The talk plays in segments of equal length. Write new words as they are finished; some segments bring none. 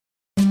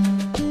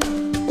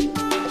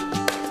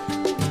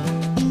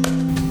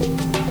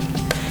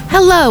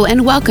Hello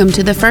and welcome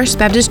to the First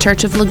Baptist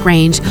Church of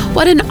LaGrange.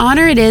 What an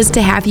honor it is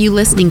to have you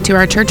listening to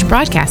our church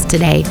broadcast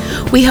today.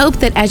 We hope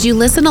that as you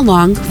listen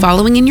along,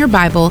 following in your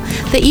Bible,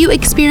 that you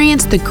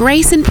experience the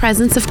grace and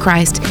presence of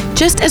Christ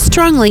just as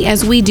strongly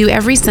as we do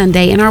every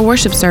Sunday in our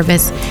worship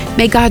service.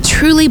 May God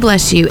truly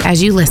bless you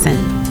as you listen.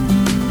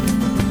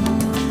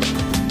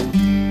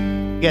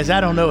 Guys,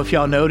 I don't know if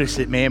y'all noticed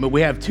it, man, but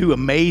we have two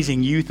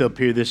amazing youth up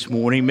here this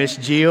morning, Miss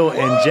Jill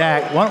and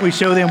Jack. Why don't we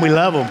show them we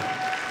love them?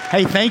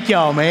 Hey, thank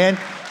y'all, man.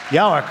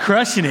 Y'all are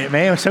crushing it,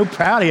 man. I'm so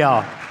proud of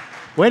y'all.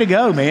 Way to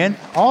go, man.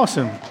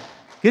 Awesome.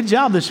 Good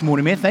job this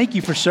morning, man. Thank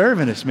you for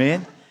serving us,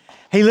 man.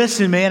 Hey,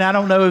 listen, man, I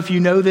don't know if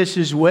you know this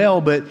as well,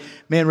 but,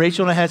 man,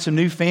 Rachel and I had some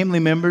new family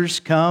members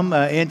come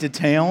into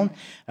town.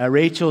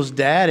 Rachel's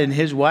dad and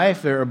his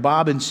wife are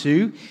Bob and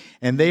Sue,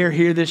 and they are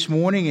here this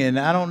morning, and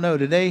I don't know, are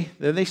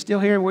they still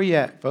here? Where you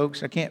at,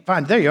 folks? I can't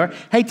find. There you are.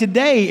 Hey,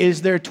 today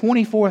is their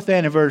 24th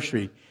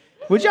anniversary.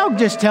 Would y'all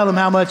just tell them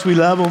how much we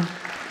love them?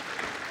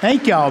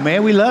 Thank y'all,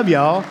 man. We love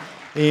y'all.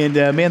 And,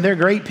 man, they're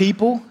great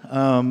people.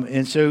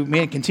 And so,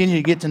 man, continue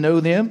to get to know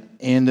them.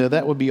 And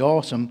that would be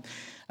awesome.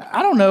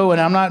 I don't know,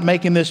 and I'm not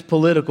making this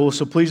political,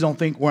 so please don't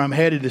think where I'm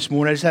headed this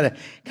morning. I just had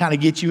to kind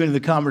of get you into the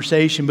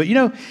conversation. But, you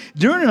know,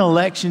 during an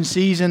election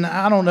season,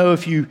 I don't know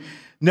if you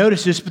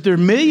notice this, but there are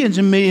millions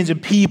and millions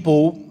of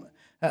people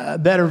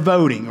that are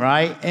voting,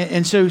 right?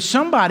 And so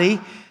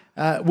somebody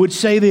would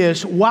say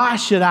this: why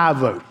should I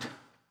vote?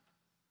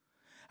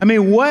 I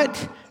mean,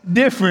 what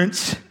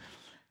difference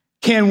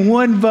can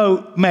one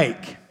vote make?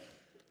 I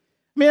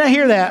mean, I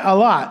hear that a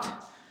lot.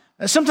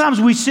 Sometimes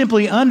we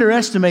simply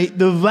underestimate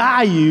the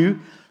value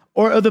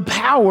or the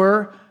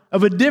power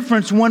of a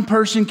difference one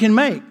person can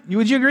make.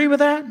 Would you agree with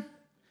that?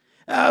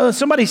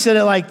 Somebody said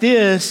it like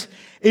this: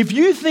 if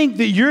you think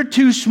that you're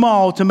too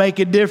small to make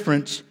a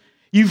difference,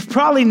 you've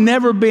probably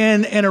never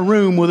been in a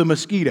room with a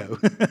mosquito.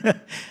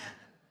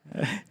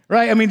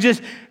 Right? I mean,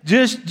 just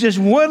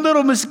one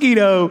little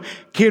mosquito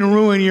can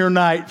ruin your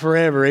night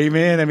forever.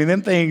 Amen? I mean,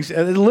 them things,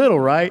 little,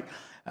 right?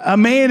 A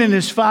man and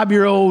his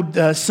 5-year-old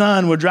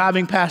son were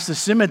driving past the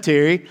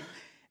cemetery,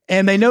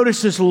 and they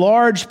noticed this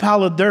large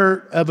pile of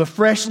dirt of a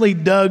freshly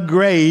dug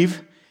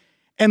grave.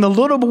 And the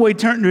little boy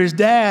turned to his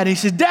dad, and he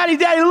said, Daddy,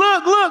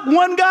 look,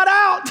 one got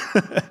out.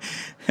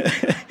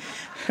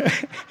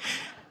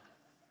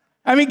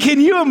 I mean,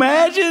 can you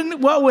imagine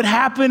what would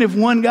happen if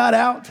one got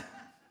out?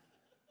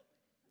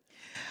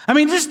 I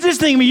mean, this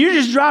thing, I mean, you're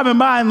just driving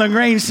by in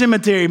LaGrange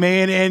Cemetery,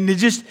 man, and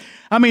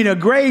a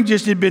grave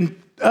just had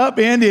been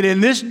upended,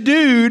 and this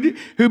dude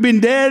who'd been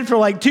dead for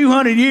like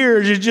 200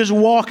 years is just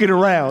walking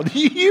around.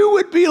 You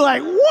would be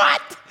like,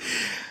 what?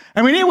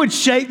 I mean, it would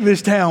shake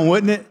this town,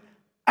 wouldn't it?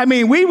 I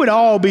mean, we would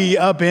all be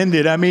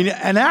upended. I mean,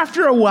 and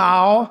after a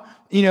while,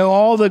 you know,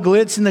 all the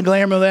glitz and the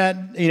glamour of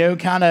that, you know,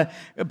 kind of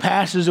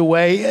passes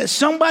away.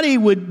 Somebody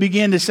would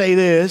begin to say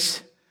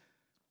this: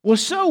 well,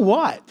 so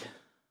what?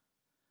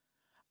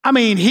 I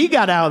mean, he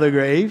got out of the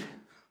grave,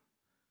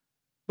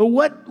 but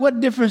what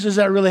difference does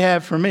that really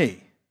have for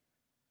me?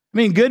 I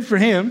mean, good for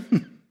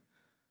him.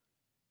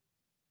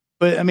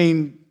 But, I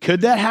mean,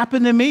 could that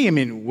happen to me? I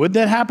mean, would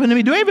that happen to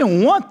me? Do I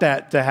even want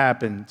that to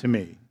happen to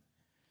me?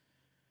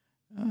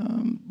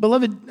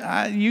 Beloved,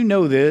 you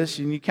know this,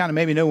 and you kind of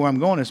maybe know where I'm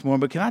going this morning,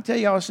 but can I tell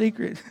y'all a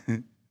secret?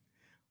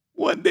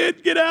 One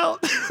did get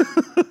out.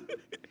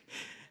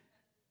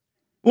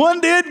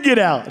 One did get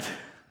out.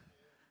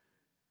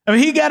 I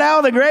mean, he got out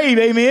of the grave,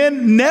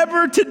 amen,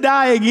 never to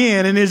die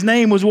again, and his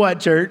name was what,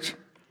 church?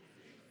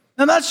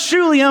 Now, that's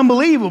truly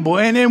unbelievable,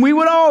 and we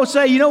would all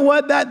say, you know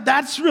what,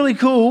 that's really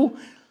cool.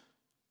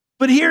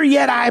 But here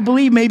yet, I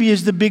believe maybe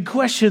is the big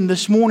question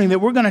this morning that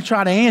we're going to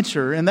try to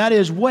answer, and that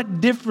is, what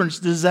difference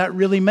does that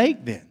really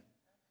make then?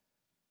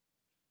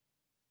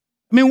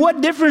 I mean,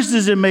 what difference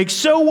does it make?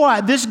 So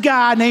what? This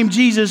guy named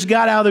Jesus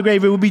got out of the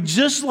grave. It would be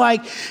just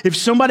like if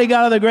somebody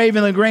got out of the grave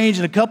in LaGrange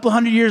and a couple of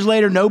hundred years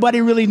later,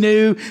 nobody really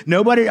knew,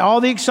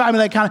 all the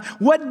excitement, that kind of,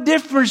 what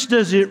difference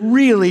does it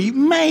really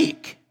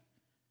make?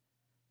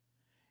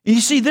 And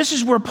you see, this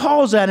is where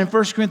Paul's at in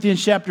 1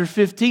 Corinthians chapter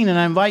 15, and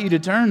I invite you to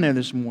turn there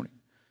this morning.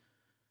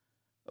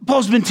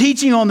 Paul's been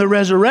teaching on the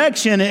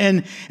resurrection,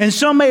 and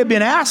some may have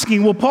been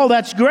asking, well, Paul,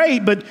 that's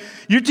great, but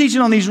you're teaching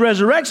on these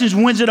resurrections.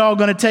 When's it all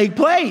going to take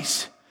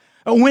place?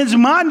 When's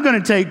mine going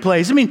to take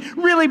place? I mean,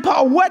 really,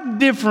 Paul, what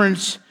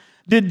difference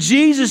did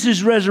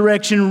Jesus'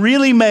 resurrection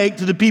really make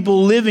to the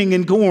people living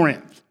in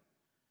Corinth?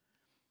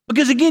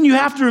 Because again, you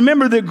have to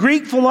remember that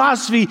Greek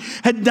philosophy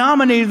had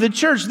dominated the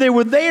church. They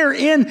were there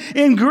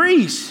in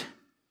Greece.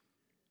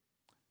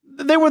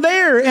 They were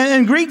there,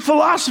 and Greek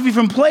philosophy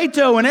from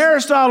Plato and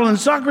Aristotle and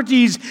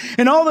Socrates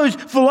and all those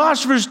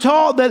philosophers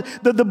taught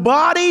that the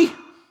body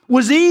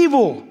was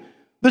evil.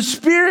 The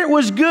spirit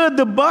was good.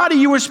 The body,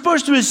 you were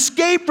supposed to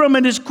escape from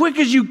it as quick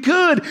as you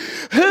could.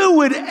 Who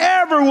would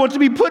ever want to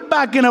be put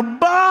back in a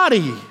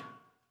body?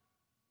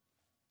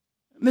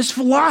 This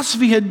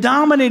philosophy had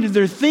dominated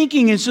their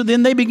thinking, and so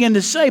then they began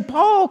to say,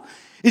 Paul,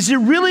 is it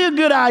really a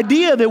good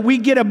idea that we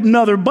get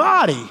another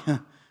body?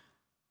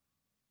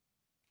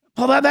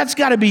 Paul, that's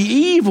got to be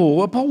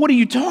evil. Paul, what are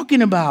you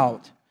talking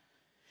about?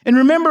 And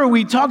remember,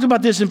 we talked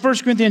about this in 1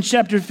 Corinthians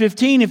chapter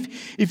 15.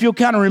 If you'll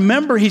kind of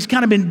remember, he's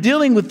kind of been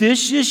dealing with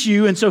this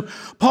issue. And so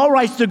Paul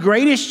writes the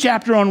greatest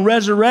chapter on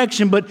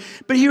resurrection, but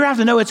here you have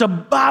to know it's a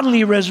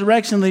bodily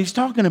resurrection that he's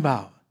talking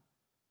about.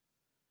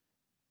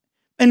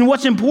 And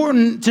what's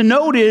important to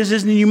note is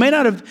and you may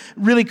not have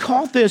really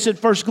caught this at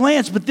first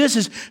glance, but this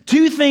is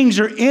two things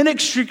are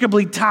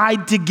inextricably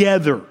tied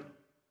together.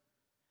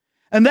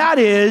 And that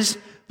is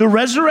the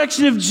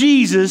resurrection of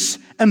Jesus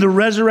and the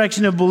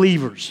resurrection of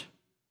believers.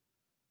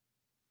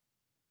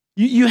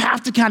 You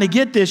have to kind of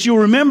get this. You'll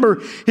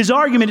remember his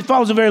argument. It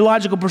follows a very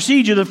logical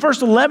procedure. The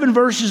first 11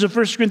 verses of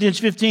 1 Corinthians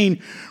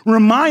 15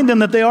 remind them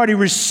that they already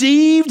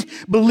received,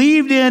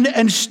 believed in,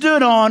 and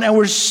stood on, and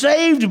were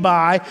saved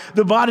by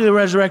the body of the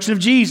resurrection of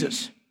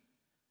Jesus.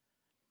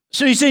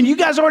 So he's saying, you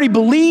guys already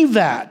believe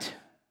that.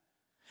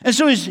 And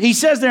so he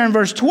says there in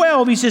verse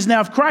 12, he says,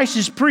 now if Christ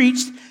is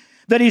preached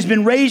that he's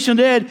been raised from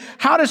the dead,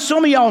 how does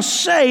some of y'all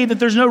say that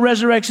there's no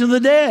resurrection of the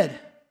dead?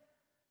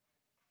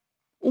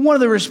 One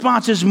of the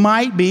responses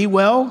might be,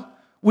 well,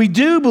 we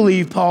do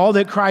believe, Paul,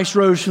 that Christ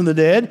rose from the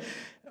dead,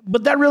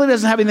 but that really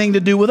doesn't have anything to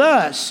do with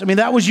us. I mean,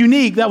 that was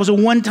unique. That was a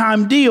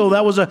one-time deal.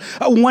 That was a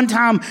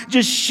one-time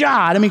just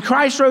shot. I mean,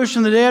 Christ rose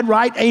from the dead,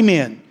 right?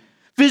 Amen.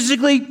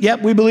 Physically,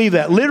 yep, we believe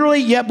that.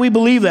 Literally, yep, we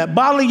believe that.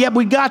 Bodily, yep,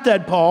 we got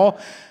that, Paul.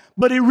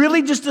 But it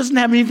really just doesn't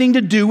have anything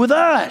to do with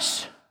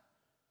us.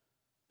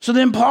 So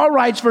then Paul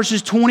writes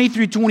verses 20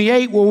 through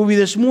 28, where we'll be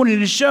this morning,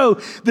 to show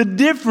the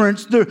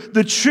difference,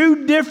 the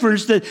true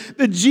difference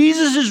that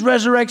Jesus'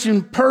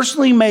 resurrection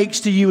personally makes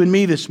to you and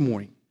me this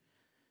morning.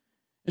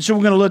 And so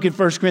we're going to look at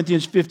 1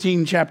 Corinthians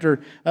 15, chapter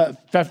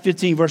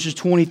 15, verses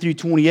 20 through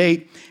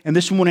 28. And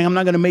this morning, I'm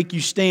not going to make you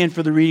stand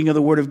for the reading of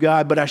the Word of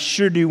God, but I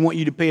sure do want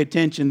you to pay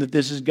attention that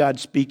this is God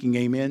speaking.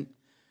 Amen.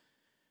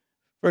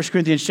 1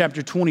 Corinthians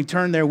chapter 20,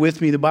 turn there with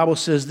me. The Bible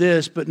says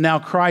this, but now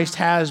Christ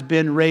has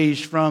been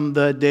raised from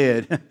the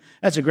dead.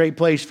 That's a great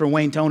place for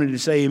Wayne Tony to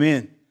say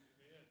amen.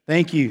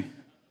 Thank you.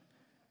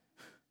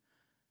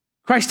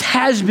 Christ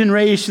has been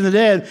raised from the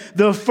dead,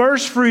 the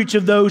first fruits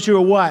of those who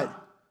are what?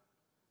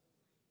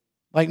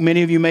 Like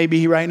many of you may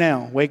be right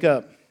now. Wake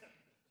up.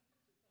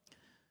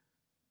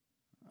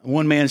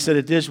 One man said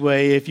it this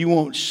way, if you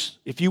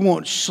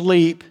won't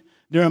sleep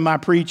during my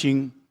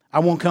preaching, I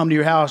won't come to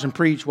your house and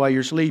preach while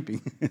you're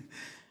sleeping.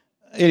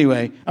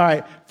 Anyway, all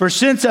right. For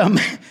since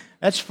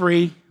that's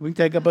free. We can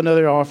take up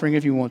another offering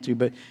if you want to.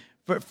 But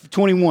for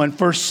 21,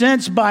 for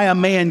since by a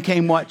man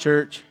came what,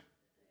 church?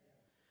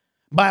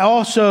 By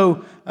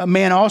a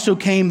man also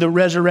came the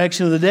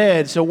resurrection of the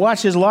dead. So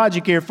watch his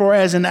logic here. For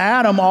as in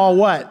Adam all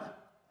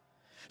what?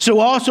 So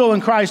also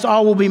in Christ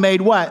all will be made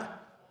what?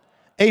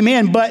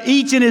 Amen. But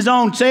each in his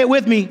own, say it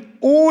with me,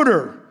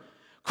 order.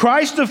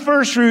 Christ the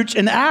first fruits,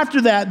 and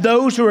after that,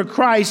 those who are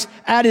Christ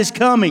at his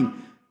coming.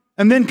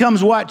 And then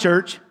comes what,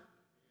 church?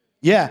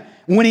 Yeah.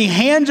 When he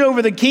hands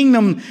over the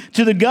kingdom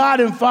to the God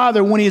and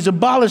Father, when he has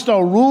abolished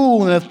all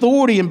rule and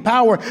authority and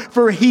power,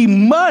 for he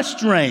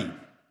must reign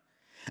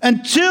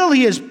until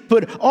he has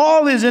put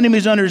all his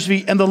enemies under his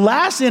feet. And the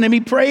last enemy,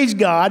 praise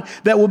God,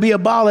 that will be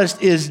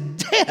abolished is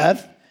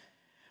death.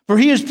 For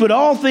he has put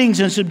all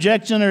things in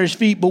subjection under his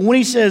feet. But when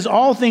he says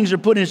all things are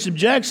put in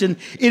subjection,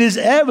 it is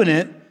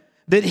evident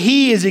that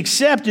he is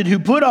accepted who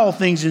put all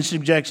things in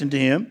subjection to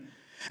him.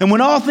 And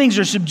when all things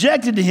are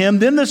subjected to him,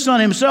 then the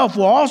Son himself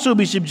will also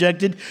be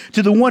subjected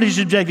to the one who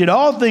subjected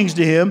all things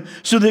to him,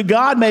 so that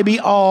God may be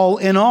all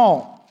in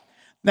all.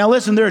 Now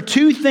listen, there are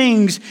two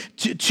things,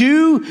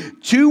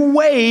 two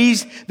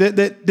ways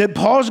that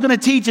Paul's going to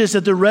teach us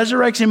that the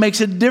resurrection makes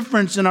a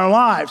difference in our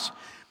lives.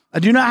 I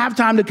do not have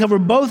time to cover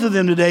both of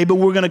them today, but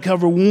we're going to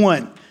cover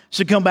one.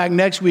 So come back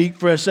next week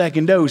for a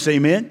second dose,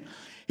 amen?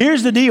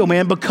 Here's the deal,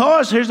 man.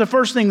 Here's the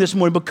first thing this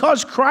morning.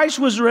 Because Christ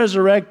was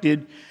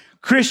resurrected,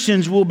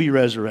 Christians will be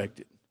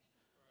resurrected.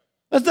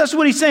 That's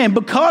what he's saying.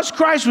 Because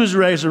Christ was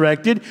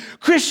resurrected,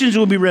 Christians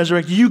will be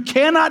resurrected. You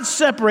cannot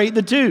separate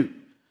the two.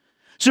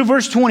 So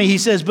verse 20, he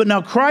says, but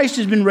now Christ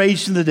has been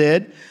raised from the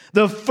dead,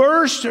 the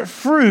first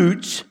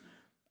fruits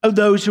of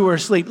those who are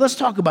asleep. Let's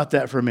talk about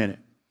that for a minute.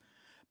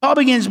 Paul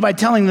begins by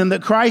telling them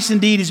that Christ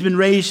indeed has been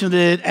raised from the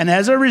dead, and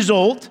as a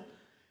result,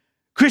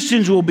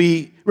 Christians will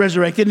be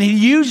resurrected. And he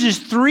uses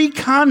three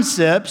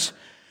concepts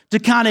to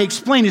kind of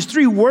explain this,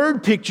 three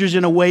word pictures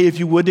in a way, if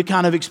you would, to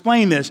kind of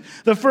explain this.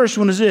 The first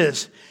one is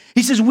this.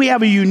 He says, we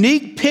have a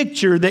unique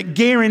picture that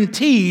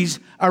guarantees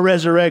our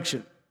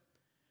resurrection.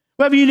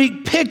 We have a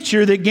unique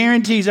picture that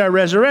guarantees our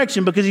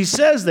resurrection because he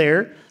says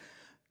there,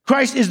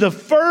 Christ is the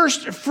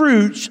first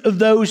fruits of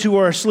those who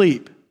are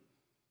asleep.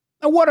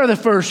 Now, what are the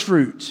first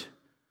fruits?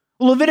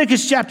 Well,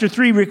 Leviticus chapter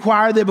 3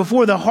 required that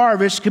before the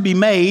harvest could be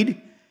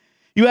made,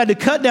 you had to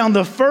cut down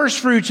the first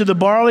fruits of the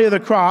barley of the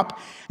crop,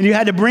 and you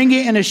had to bring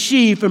it in a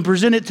sheaf and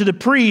present it to the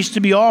priest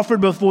to be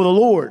offered before the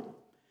Lord.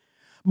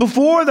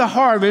 Before the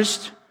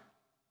harvest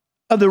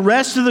of the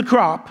rest of the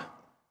crop,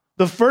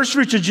 the first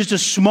fruits are just a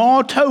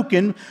small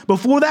token.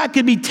 Before that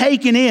could be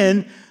taken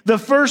in, the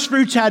first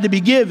fruits had to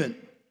be given.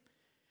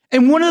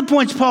 And one of the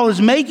points Paul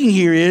is making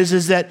here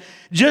is that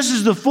just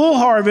as the full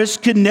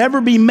harvest could never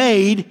be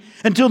made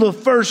until the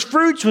first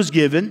fruits was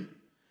given,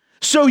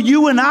 so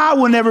you and I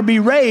will never be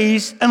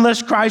raised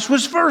unless Christ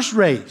was first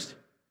raised.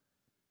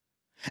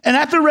 And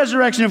at the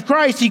resurrection of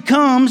Christ, he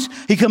comes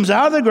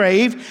out of the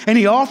grave, and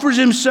he offers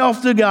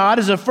himself to God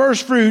as a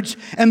first fruits,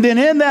 and then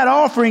in that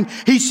offering,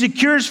 he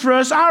secures for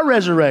us our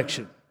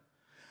resurrection.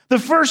 The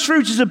first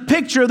fruits is a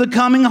picture of the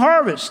coming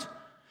harvest.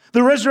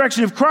 The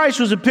resurrection of Christ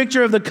was a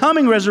picture of the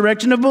coming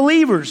resurrection of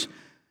believers.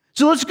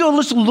 So let's go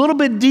just a little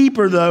bit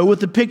deeper, though, with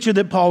the picture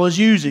that Paul is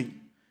using.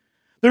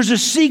 There's a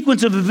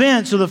sequence of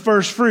events of the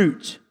first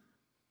fruits,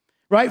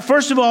 right?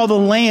 First of all, the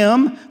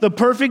lamb, the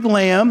perfect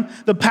lamb,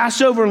 the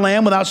Passover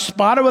lamb without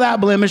spot or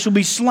without blemish will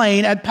be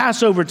slain at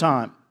Passover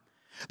time.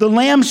 The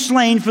lamb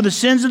slain for the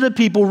sins of the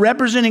people,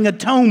 representing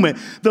atonement.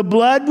 The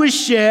blood was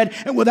shed,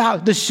 and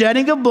without the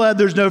shedding of blood,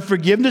 there's no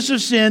forgiveness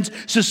of sins.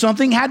 So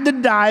something had to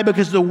die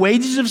because the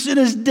wages of sin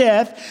is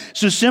death.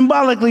 So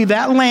symbolically,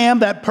 that lamb,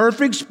 that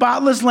perfect,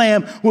 spotless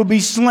lamb, will be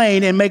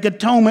slain and make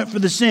atonement for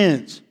the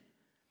sins.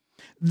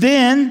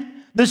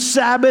 Then the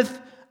Sabbath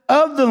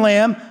of the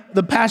lamb,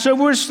 the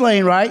Passover was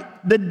slain, right?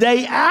 The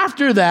day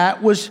after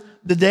that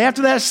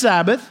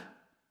Sabbath.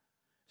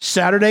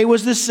 Saturday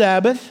was the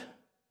Sabbath.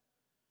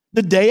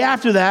 The day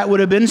after that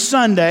would have been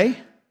Sunday,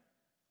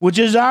 which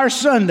is our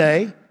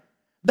Sunday.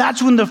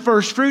 That's when the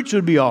first fruits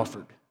would be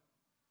offered.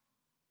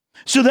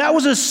 So that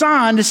was a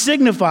sign to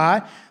signify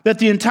that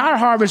the entire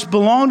harvest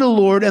belonged to the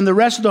Lord and the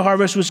rest of the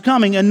harvest was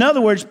coming. In other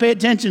words, pay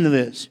attention to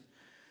this.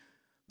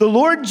 The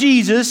Lord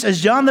Jesus,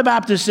 as John the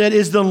Baptist said,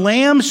 is the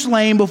lamb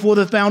slain before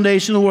the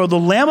foundation of the world. The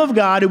Lamb of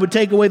God who would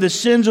take away the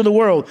sins of the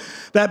world.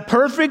 That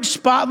perfect,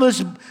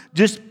 spotless,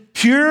 just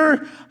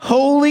pure,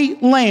 holy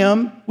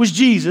lamb was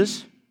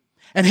Jesus.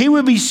 And he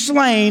would be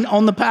slain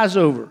on the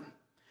Passover.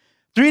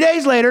 3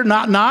 days later,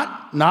 not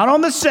on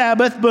the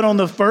Sabbath, but on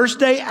the first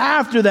day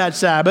after that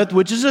Sabbath,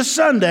 which is a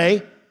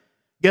Sunday,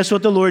 guess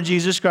what the Lord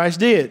Jesus Christ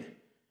did?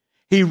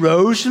 He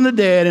rose from the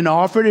dead and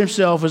offered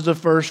himself as the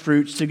first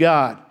fruits to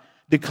God,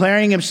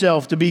 declaring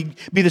himself to be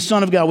the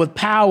Son of God with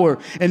power.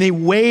 And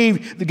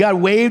God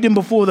waved him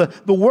before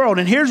the world.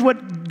 And here's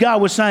what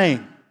God was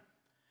saying.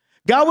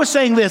 God was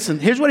saying, listen,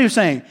 here's what he was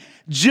saying.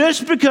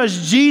 Just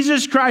because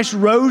Jesus Christ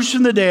rose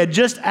from the dead,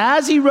 just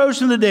as he rose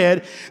from the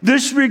dead,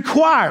 this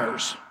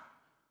requires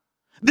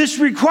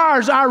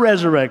our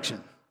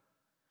resurrection.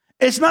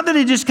 It's not that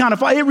it just kind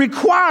of, it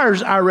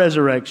requires our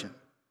resurrection.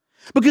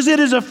 Because it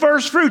is a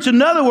first fruits.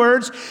 In other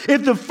words,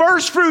 if the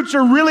first fruits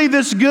are really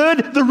this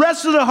good, the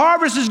rest of the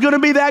harvest is going to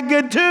be that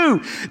good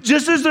too.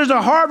 Just as there's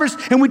a harvest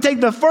and we take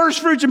the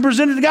first fruits and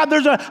present it to God,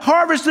 there's a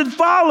harvest that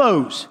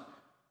follows.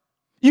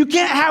 You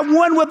can't have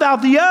one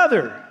without the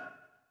other.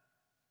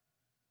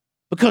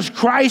 Because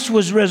Christ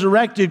was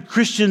resurrected,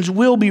 Christians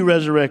will be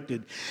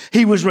resurrected.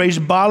 He was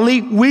raised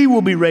bodily, we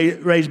will be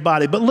raised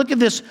bodily. But look at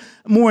this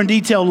more in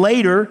detail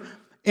later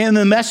in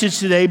the message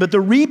today. But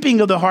the reaping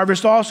of the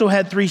harvest also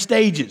had 3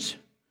 stages.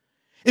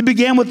 It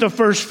began with the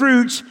first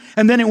fruits,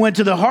 and then it went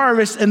to the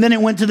harvest, and then it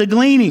went to the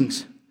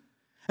gleanings.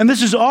 And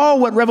this is all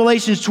what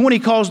Revelation 20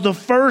 calls the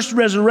first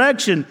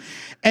resurrection.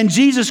 And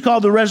Jesus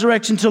called the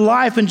resurrection to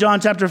life in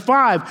John chapter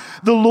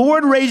 5. The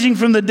Lord raising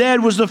from the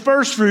dead was the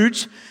first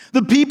fruits.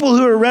 The people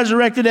who are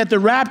resurrected at the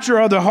rapture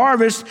are the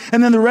harvest,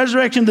 and then the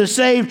resurrection of the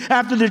saved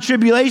after the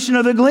tribulation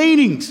are the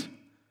gleanings.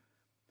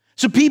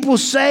 So people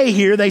say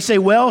here, they say,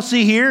 well,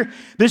 see here,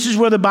 this is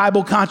where the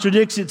Bible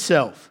contradicts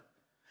itself.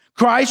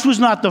 Christ was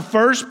not the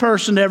first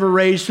person ever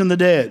raised from the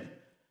dead.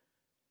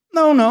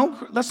 No,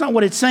 that's not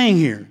what it's saying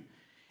here.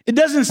 It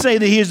doesn't say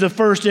that he is the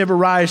first to ever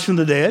rise from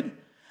the dead.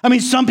 I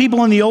mean, some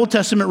people in the Old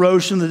Testament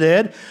rose from the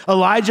dead.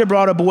 Elijah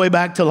brought a boy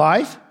back to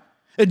life.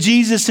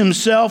 Jesus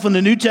himself in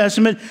the New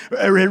Testament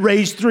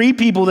raised 3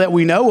 people that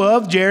we know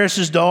of,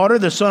 Jairus' daughter,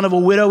 the son of a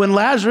widow, and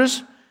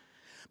Lazarus.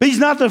 But he's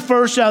not the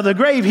first out of the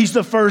grave. He's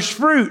the first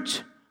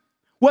fruit.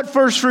 What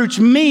first fruits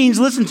means,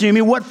 listen to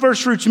me, what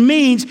first fruits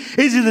means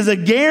is it is a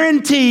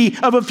guarantee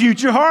of a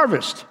future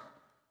harvest.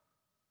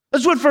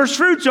 That's what first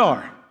fruits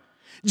are.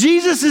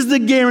 Jesus is the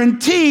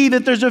guarantee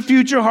that there's a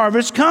future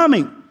harvest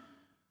coming.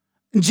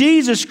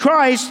 Jesus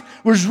Christ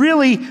was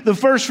really the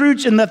first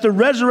fruits, and that the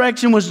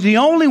resurrection was the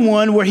only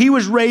one where he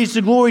was raised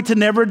to glory to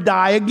never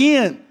die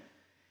again.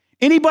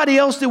 Anybody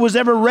else that was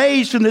ever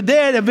raised from the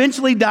dead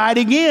eventually died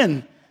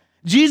again.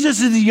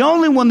 Jesus is the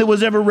only one that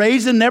was ever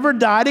raised and never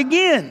died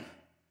again.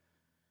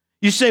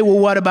 You say, well,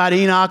 what about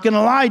Enoch and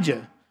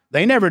Elijah?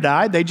 They never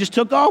died. They just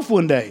took off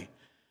one day.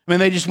 I mean,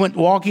 they just went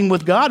walking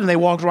with God and they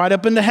walked right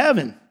up into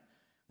heaven.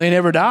 They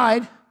never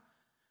died.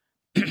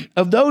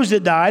 Of those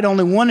that died,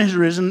 only one has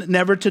risen,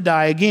 never to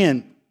die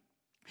again.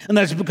 And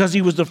that's because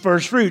he was the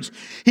first fruits.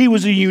 He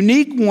was a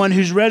unique one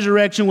whose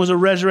resurrection was a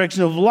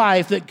resurrection of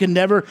life that can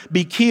never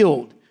be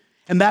killed.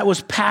 And that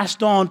was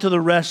passed on to the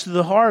rest of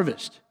the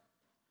harvest.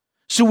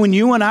 So when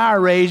you and I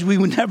are raised, we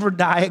would never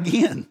die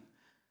again.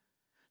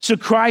 So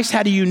Christ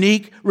had a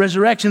unique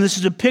resurrection. This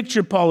is a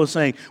picture Paul is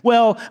saying.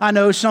 Well, I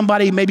know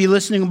somebody may be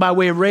listening by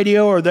way of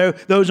radio or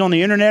those on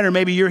the internet, or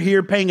maybe you're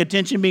here paying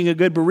attention, being a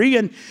good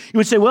Berean. You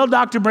would say, well,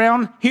 Dr.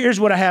 Brown, here's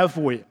what I have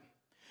for you.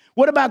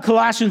 What about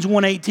Colossians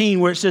 1:18,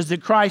 where it says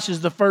that Christ is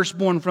the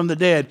firstborn from the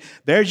dead?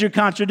 There's your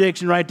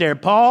contradiction right there.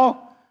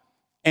 Paul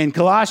and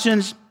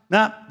Colossians,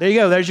 there you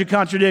go. There's your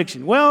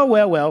contradiction.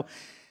 Well.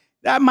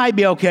 That might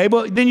be okay,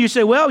 but then you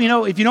say, well,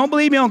 if you don't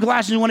believe me on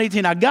Colossians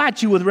 1:18, I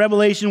got you with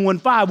Revelation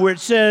 1:5, where it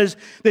says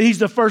that he's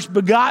the first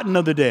begotten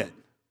of the dead.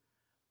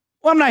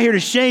 Well, I'm not here to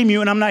shame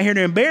you, and I'm not here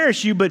to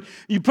embarrass you, but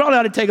you probably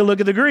ought to take a look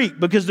at the Greek,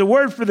 because the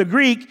word for the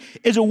Greek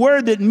is a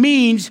word that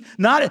means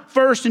not at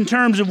first in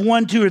terms of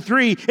 1, 2, or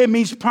 3. It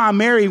means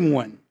primary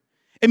one.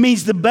 It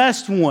means the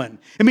best one.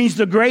 It means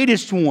the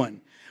greatest one.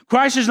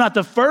 Christ is not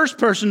the first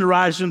person to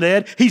rise from the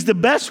dead. He's the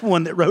best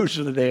one that rose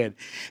from the dead.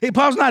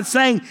 Paul's not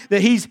saying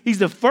that he's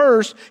the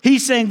first.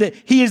 He's saying that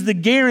he is the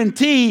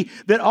guarantee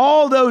that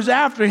all those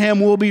after him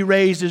will be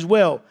raised as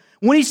well.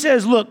 When he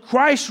says, look,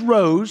 Christ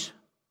rose,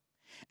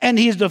 and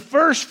he is the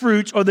first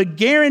fruits or the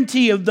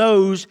guarantee of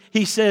those,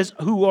 he says,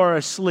 who are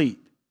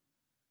asleep.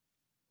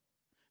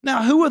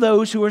 Now, who are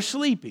those who are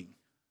sleeping?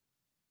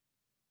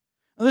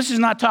 Now, this is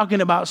not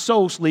talking about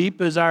soul sleep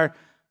as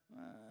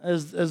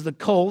the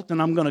cult,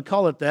 and I'm going to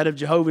call it that, if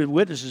Jehovah's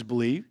Witnesses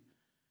believe.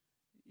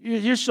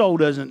 Your soul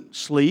doesn't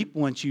sleep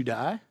once you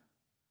die.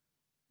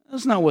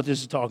 That's not what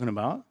this is talking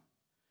about.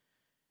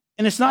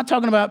 And it's not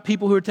talking about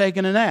people who are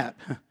taking a nap.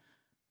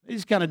 They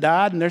just kind of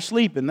died and they're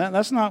sleeping.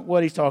 That's not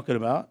what he's talking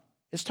about.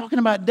 It's talking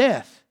about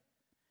death.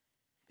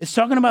 It's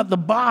talking about the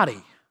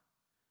body.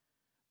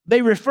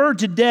 They referred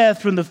to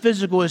death from the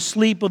physical as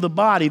sleep of the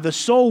body. The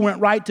soul went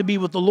right to be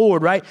with the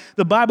Lord, right?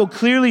 The Bible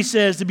clearly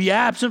says to be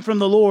absent from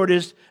the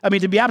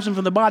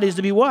body is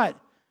to be what?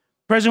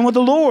 Present with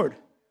the Lord.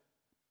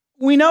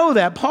 We know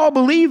that. Paul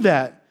believed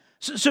that.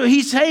 So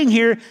he's saying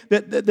here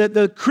that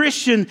the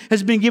Christian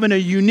has been given a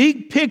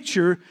unique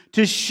picture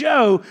to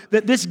show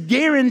that this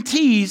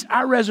guarantees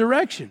our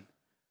resurrection.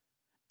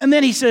 And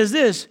then he says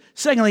this.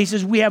 Secondly, he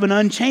says we have an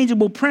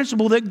unchangeable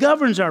principle that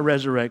governs our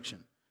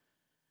resurrection.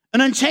 An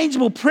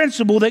unchangeable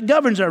principle that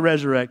governs our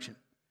resurrection.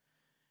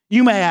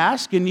 You may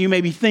ask, and you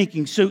may be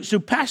thinking, so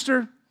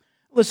Pastor,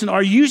 listen,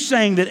 are you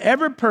saying that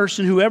every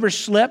person who ever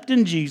slept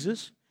in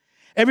Jesus,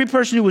 every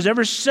person who was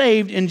ever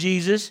saved in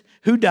Jesus,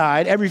 who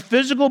died, every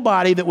physical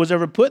body that was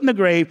ever put in the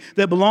grave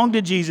that belonged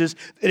to Jesus,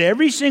 that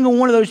every single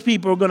one of those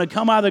people are going to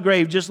come out of the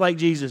grave just like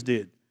Jesus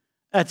did?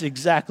 That's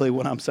exactly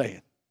what I'm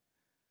saying.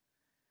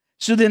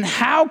 So then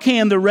how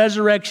can the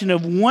resurrection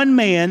of one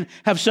man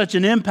have such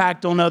an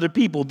impact on other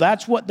people?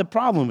 That's what the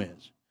problem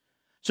is.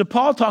 So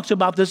Paul talks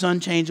about this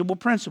unchangeable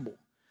principle.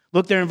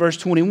 Look there in verse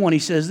 21. He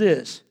says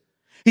this.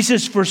 He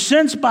says, for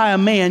since by a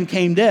man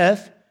came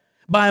death,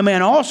 by a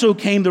man also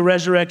came the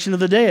resurrection of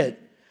the dead.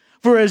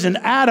 For as in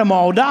Adam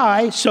all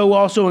die, so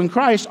also in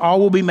Christ all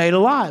will be made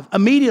alive.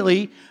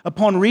 Immediately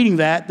upon reading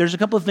that, there's a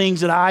couple of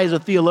things that I as a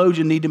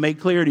theologian need to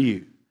make clear to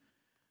you.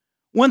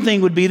 One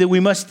thing would be that we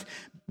must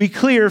be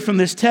clear from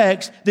this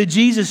text that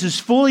Jesus is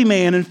fully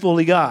man and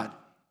fully God.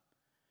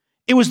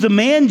 It was the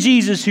man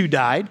Jesus who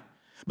died,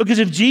 because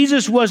if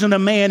Jesus wasn't a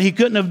man, he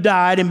couldn't have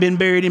died and been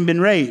buried and been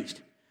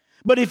raised.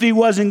 But if he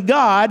wasn't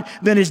God,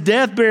 then his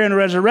death, burial, and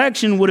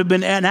resurrection would have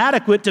been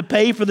inadequate to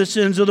pay for the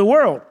sins of the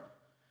world.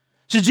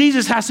 So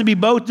Jesus has to be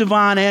both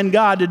divine and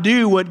God to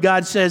do what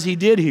God says he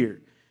did here.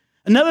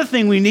 Another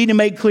thing we need to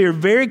make clear,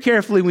 very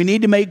carefully, we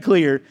need to make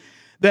clear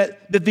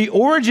that the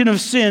origin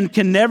of sin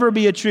can never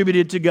be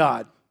attributed to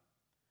God.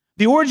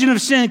 The origin of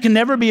sin can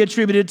never be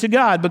attributed to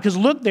God, because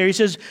look there, he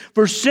says,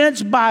 for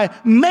since by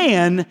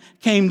man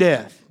came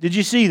death. Did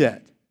you see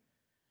that?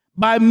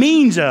 By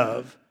means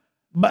of,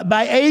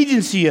 by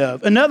agency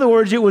of. In other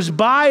words, it was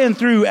by and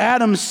through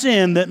Adam's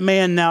sin that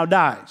man now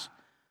dies.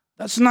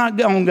 That's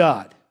not on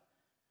God.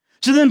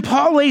 So then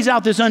Paul lays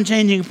out this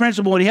unchanging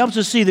principle, and he helps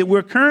us see that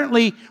we're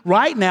currently,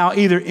 right now,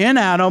 either in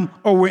Adam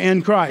or we're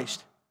in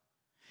Christ.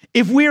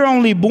 If we're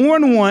only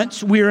born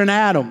once, we're in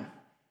Adam,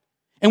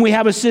 and we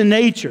have a sin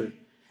nature.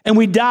 And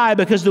we die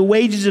because the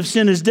wages of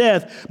sin is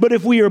death. But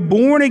if we are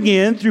born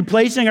again through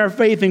placing our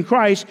faith in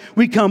Christ,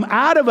 we come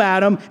out of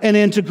Adam and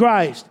into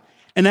Christ.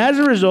 And as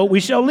a result, we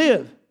shall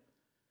live.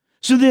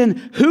 So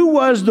then, who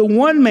was the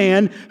one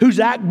man whose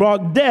act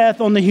brought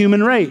death on the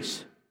human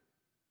race?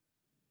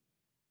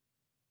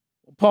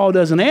 Paul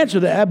doesn't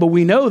answer that, but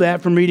we know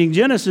that from reading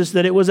Genesis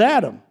that it was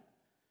Adam.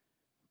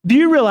 Do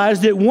you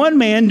realize that one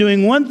man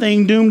doing one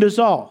thing doomed us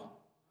all?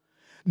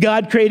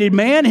 God created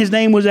man, his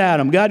name was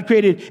Adam. God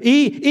created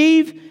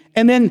Eve,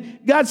 and then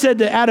God said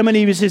to Adam and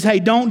Eve, he says, hey,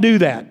 don't do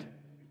that.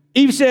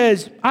 Eve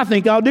says, I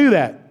think I'll do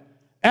that.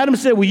 Adam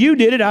said, well, you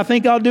did it, I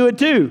think I'll do it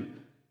too.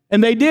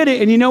 And they did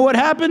it, and you know what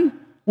happened?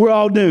 We're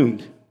all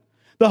doomed.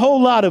 The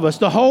whole lot of us,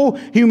 the whole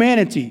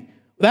humanity.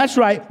 That's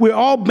right, we're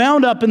all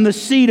bound up in the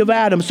seed of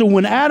Adam. So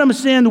when Adam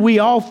sinned, we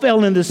all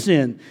fell into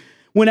sin.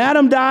 When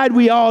Adam died,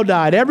 we all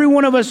died. Every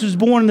one of us was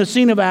born in the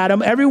scene of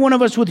Adam. Every one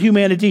of us with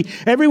humanity.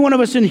 Every one of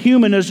us in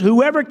humanness.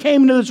 Whoever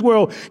came into this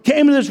world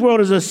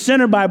as a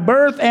sinner by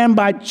birth and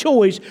by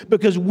choice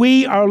because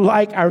we are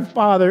like our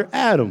father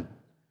Adam.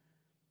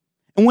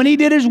 And when he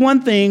did his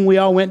one thing, we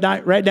all went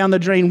right down the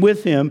drain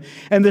with him.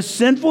 And the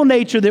sinful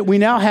nature that we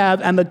now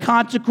have and the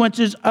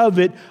consequences of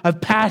it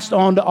have passed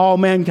on to all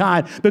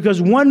mankind.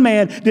 Because one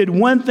man did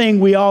one thing,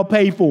 we all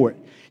pay for it.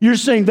 You're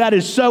saying that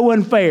is so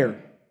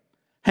unfair.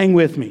 Hang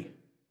with me.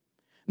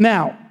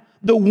 Now,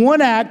 the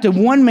one act of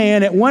one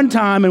man at one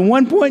time and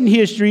one point in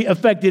history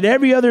affected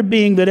every other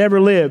being that ever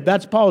lived.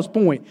 That's Paul's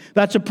point.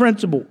 That's a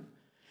principle.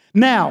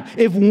 Now,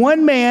 if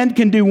one man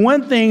can do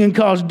one thing and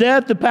cause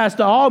death to pass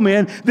to all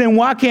men, then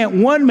why can't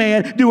one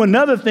man do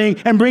another thing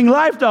and bring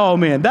life to all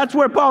men? That's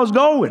where Paul's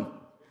going.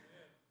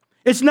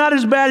 It's not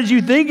as bad as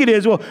you think it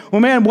is. Well,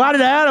 man, why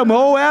did Adam?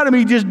 Oh, Adam,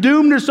 he just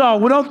doomed us all.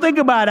 Well, don't think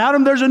about it.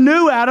 Adam, there's a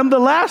new Adam, the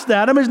last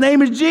Adam. His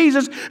name is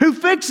Jesus, who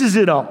fixes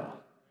it all.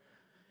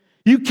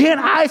 You can't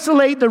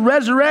isolate the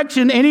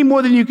resurrection any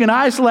more than you can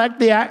isolate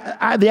the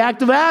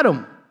act of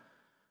Adam.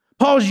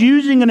 Paul's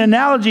using an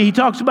analogy he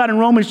talks about in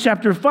Romans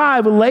chapter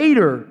 5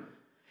 later.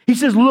 He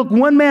says, look,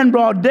 one man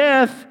brought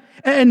death,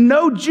 and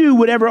no Jew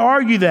would ever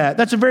argue that.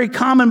 That's a very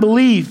common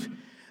belief.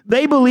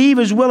 They believe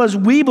as well as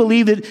we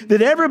believe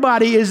that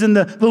everybody is in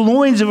the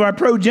loins of our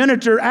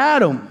progenitor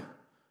Adam.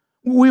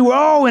 We were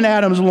all in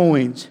Adam's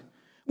loins.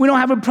 We don't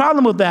have a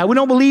problem with that. We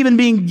don't believe in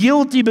being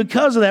guilty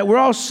because of that. We're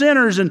all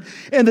sinners, and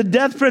the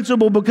death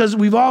principle, because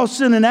we've all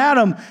sinned in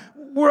Adam,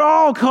 we're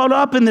all caught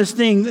up in this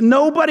thing.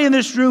 Nobody in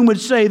this room would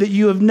say that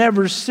you have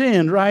never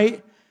sinned,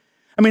 right?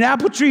 I mean,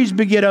 apple trees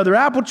beget other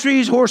apple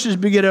trees, horses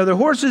beget other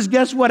horses.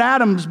 Guess what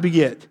Adams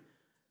beget?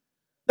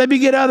 They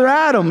beget other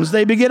Adams.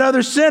 They beget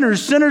other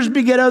sinners. Sinners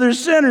beget other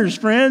sinners,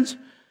 friends.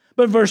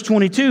 But verse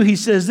 22, he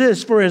says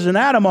this, for as in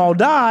Adam all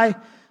die,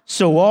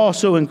 so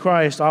also in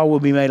Christ all will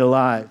be made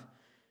alive.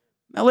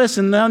 Now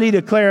listen, I need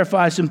to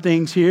clarify some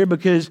things here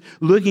because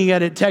looking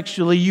at it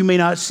textually, you may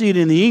not see it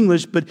in the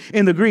English, but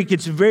in the Greek,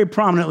 it's very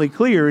prominently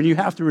clear, and you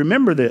have to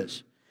remember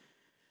this.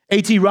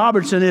 A.T.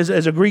 Robertson is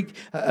a Greek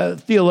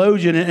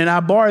theologian, and I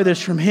borrow this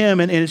from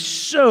him, and it's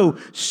so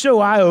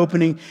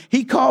eye-opening.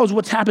 He calls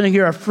what's happening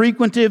here a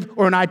frequentive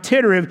or an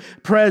iterative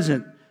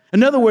present.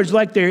 In other words,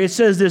 like there, it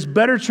says this,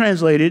 better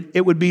translated,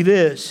 it would be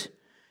this.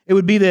 It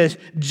would be this,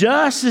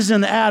 just as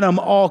in Adam,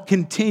 all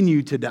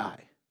continue to die.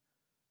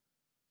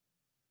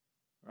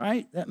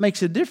 Right? That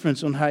makes a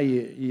difference on how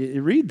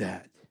you read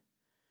that.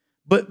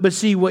 But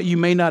see, what you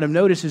may not have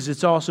noticed is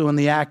it's also in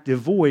the active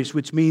voice,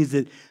 which means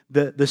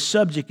that the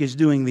subject is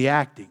doing the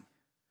acting.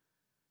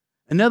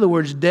 In other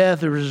words, death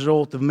is a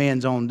result of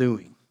man's own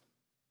doing.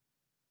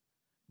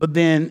 But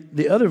then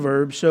the other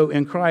verb, so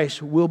in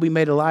Christ will be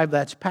made alive,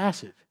 that's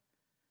passive.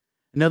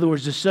 In other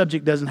words, the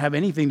subject doesn't have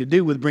anything to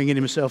do with bringing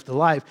himself to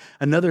life.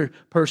 Another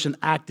person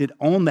acted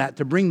on that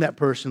to bring that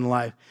person to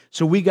life.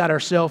 So we got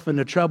ourselves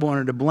into trouble and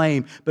into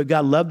blame, but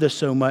God loved us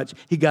so much,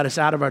 he got us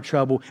out of our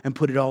trouble and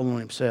put it all on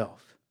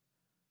himself.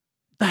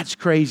 That's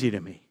crazy to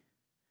me.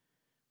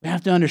 We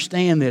have to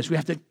understand this. We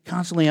have to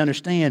constantly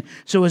understand.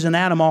 So as in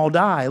Adam all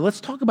die.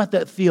 Let's talk about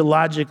that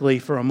theologically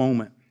for a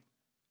moment.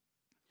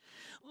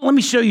 Let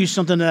me show you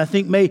something that I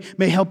think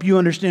may help you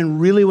understand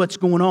really what's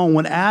going on.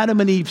 When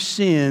Adam and Eve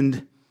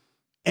sinned,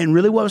 and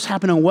really what was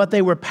happening, what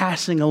they were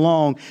passing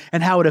along,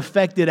 and how it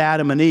affected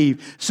Adam and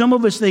Eve. Some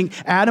of us think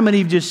Adam and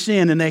Eve just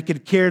sinned and they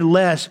could care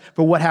less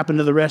for what happened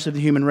to the rest of the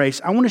human race.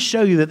 I want to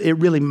show you that it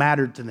really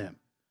mattered to them.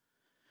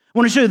 I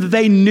want to show you that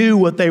they knew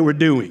what they were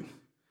doing.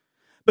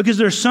 Because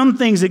there are some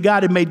things that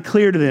God had made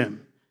clear to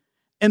them,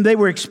 and they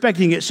were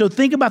expecting it. So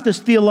think about this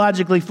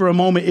theologically for a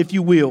moment, if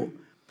you will.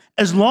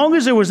 As long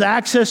as there was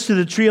access to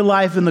the tree of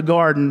life in the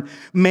garden,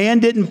 man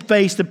didn't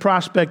face the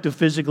prospect of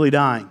physically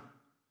dying.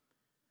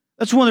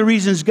 That's one of the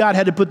reasons God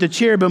had to put the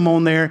cherubim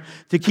on there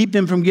to keep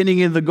them from getting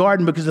into the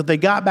garden, because if they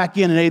got back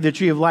in and ate the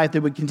tree of life, they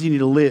would continue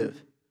to live.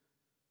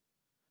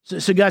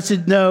 So God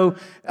said, no,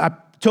 I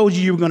told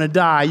you were going to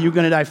die. You're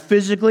going to die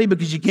physically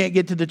because you can't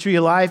get to the tree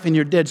of life, and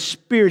you're dead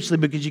spiritually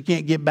because you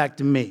can't get back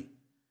to me.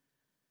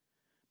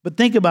 But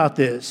think about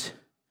this.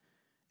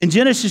 In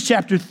Genesis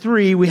chapter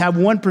 3, we have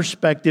one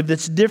perspective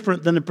that's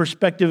different than the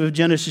perspective of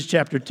Genesis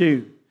chapter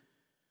 2.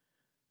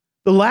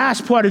 The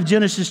last part of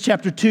Genesis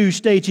chapter 2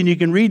 states, and you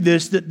can read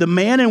this, that the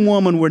man and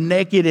woman were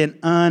naked and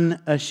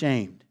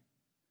unashamed.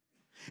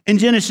 In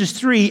Genesis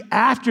 3,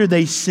 after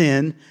they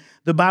sinned,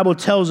 the Bible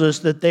tells us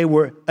that they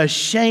were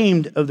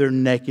ashamed of their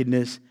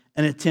nakedness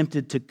and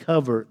attempted to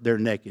cover their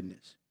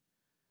nakedness.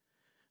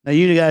 Now,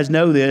 you guys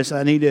know this.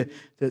 I need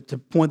to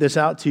point this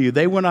out to you.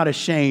 They were not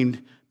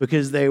ashamed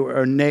because they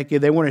were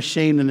naked. They weren't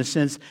ashamed in the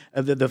sense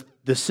of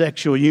the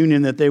sexual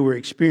union that they were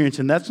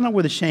experiencing. That's not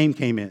where the shame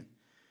came in.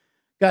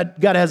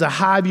 God has a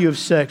high view of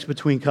sex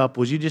between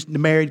couples. You just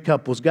married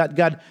couples.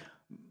 God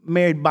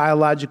married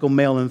biological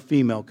male and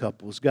female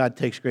couples. God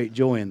takes great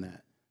joy in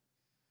that.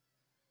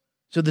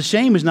 So the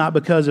shame is not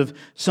because of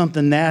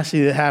something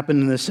nasty that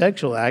happened in the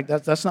sexual act.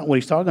 That's not what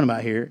he's talking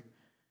about here.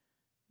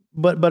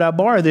 But I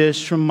borrow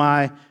this from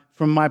my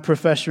from my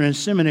professor in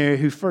seminary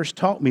who first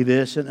taught me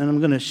this, and I'm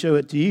going to show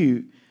it to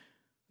you.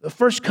 The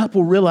first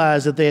couple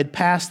realized that they had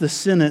passed the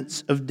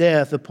sentence of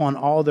death upon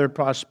all their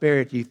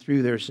prosperity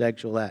through their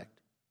sexual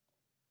act.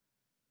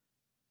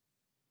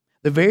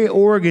 The very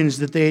organs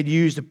that they had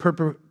used to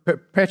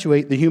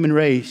perpetuate the human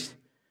race,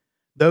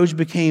 those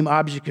became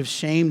objects of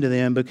shame to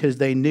them because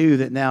they knew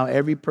that now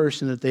every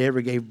person that they ever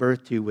gave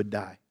birth to would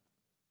die.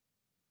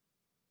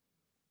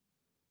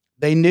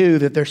 They knew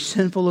that their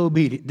sinful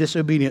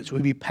disobedience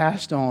would be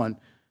passed on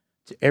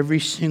to every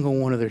single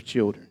one of their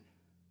children.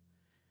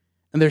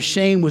 And their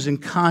shame was in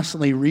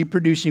constantly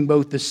reproducing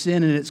both the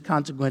sin and its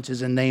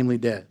consequences, and namely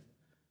death.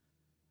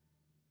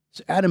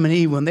 So Adam and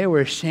Eve, when they were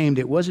ashamed,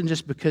 it wasn't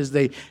just because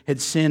they had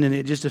sinned and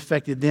it just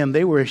affected them.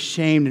 They were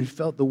ashamed and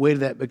felt the weight of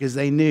that because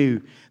they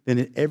knew that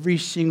in every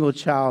single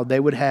child they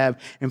would have,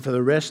 and for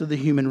the rest of the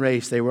human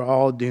race, they were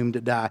all doomed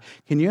to die.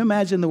 Can you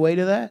imagine the weight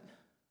of that?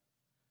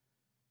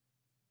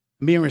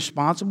 Being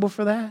responsible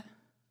for that?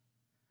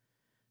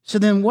 So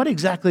then what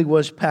exactly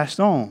was passed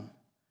on?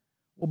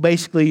 Well,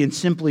 basically and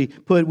simply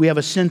put, we have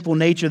a sinful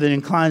nature that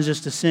inclines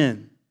us to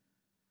sin.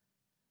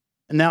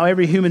 And now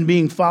every human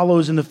being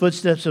follows in the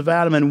footsteps of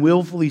Adam and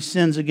willfully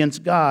sins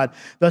against God.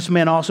 Thus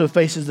man also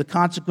faces the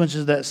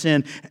consequences of that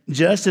sin.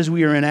 Just as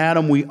we are in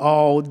Adam, we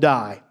all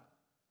die.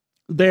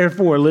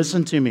 Therefore,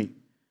 listen to me.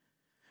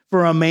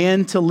 For a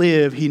man to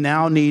live, he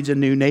now needs a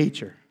new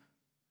nature.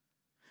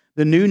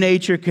 The new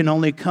nature can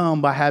only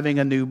come by having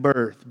a new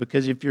birth,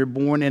 because if you're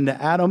born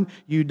into Adam,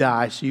 you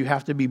die. So you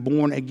have to be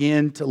born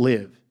again to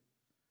live.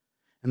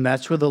 And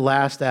that's where the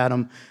last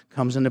Adam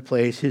comes into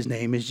place. His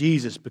name is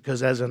Jesus,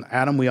 because as an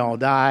Adam, we all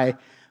die,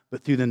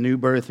 but through the new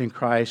birth in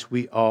Christ,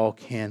 we all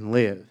can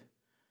live.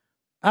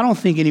 I don't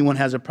think anyone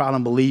has a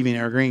problem believing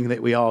or agreeing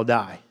that we all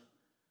die.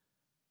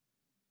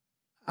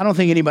 I don't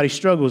think anybody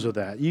struggles with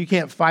that. You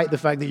can't fight the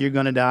fact that you're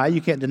going to die. You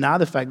can't deny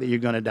the fact that you're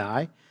going to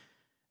die.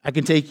 I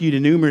can take you to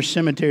numerous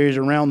cemeteries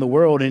around the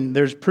world, and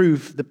there's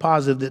proof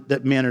positive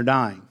that men are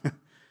dying.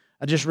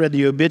 I just read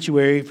the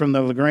obituary from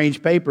the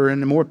LaGrange paper,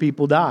 and more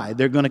people die.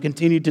 They're going to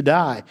continue to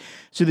die.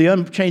 So the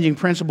unchanging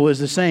principle is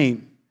the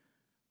same.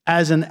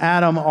 As in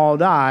Adam, all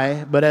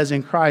die, but as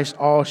in Christ,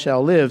 all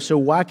shall live. So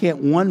why can't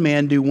one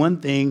man do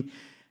one thing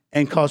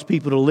and cause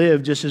people to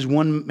live, just as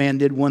one man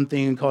did one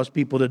thing and caused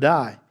people to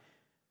die?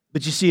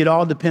 But you see, it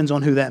all depends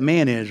on who that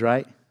man is,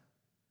 right?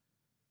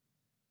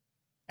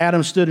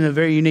 Adam stood in a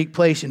very unique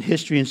place in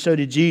history, and so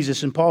did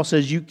Jesus. And Paul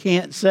says you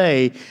cannot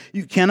say,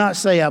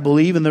 I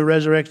believe in the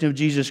resurrection of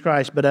Jesus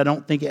Christ, but I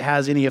don't think it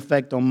has any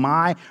effect on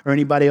my or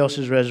anybody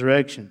else's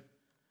resurrection.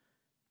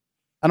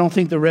 I don't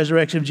think the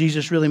resurrection of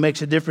Jesus really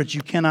makes a difference.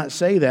 You cannot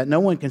say that. No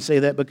one can say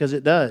that because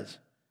it does.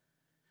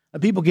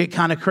 People get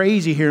kind of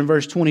crazy here in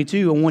verse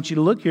 22. I want you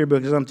to look here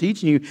because I'm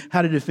teaching you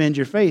how to defend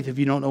your faith if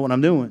you don't know what I'm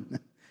doing.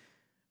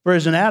 For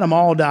as in Adam,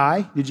 all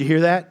die. Did you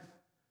hear that?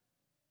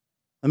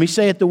 Let me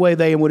say it the way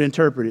they would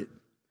interpret it.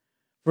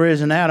 For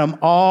as in Adam,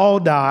 all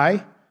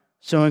die,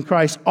 so in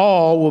Christ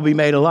all will be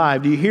made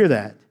alive. Do you hear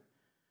that?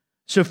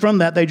 So from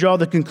that, they draw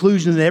the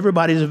conclusion that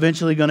everybody's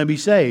eventually going to be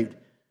saved.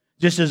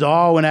 Just as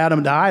all, when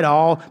Adam died,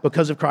 all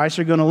because of Christ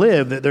are going to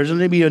live. That there's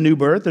going to be a new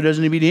birth. There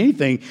doesn't need to be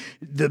anything.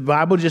 The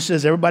Bible just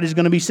says everybody's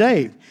going to be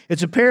saved.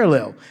 It's a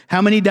parallel.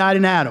 How many died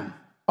in Adam?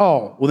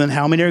 All. Well, then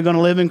how many are going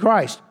to live in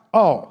Christ?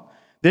 All.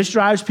 This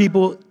drives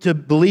people to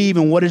believe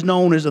in what is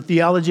known as a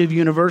theology of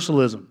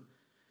universalism.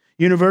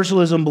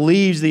 Universalism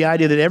believes the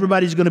idea that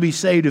everybody's going to be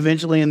saved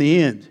eventually in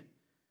the end.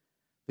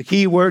 The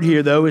key word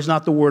here, though, is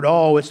not the word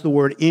all, it's the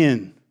word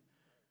in.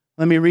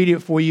 Let me read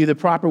it for you the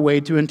proper way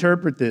to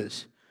interpret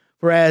this.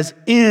 For as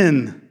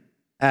in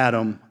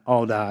Adam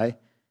all die,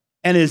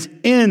 and as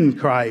in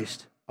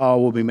Christ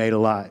all will be made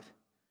alive.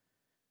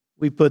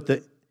 We put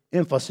the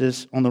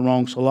emphasis on the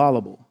wrong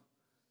syllable.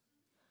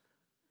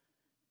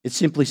 It's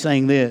simply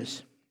saying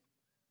this.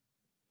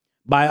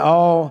 By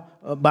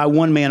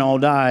one man all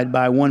died,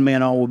 by one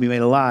man all will be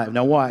made alive.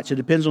 Now watch, it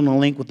depends on the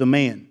link with the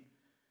man.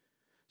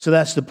 So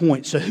that's the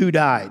point. So who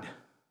died?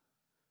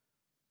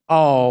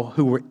 All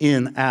who were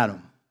in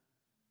Adam.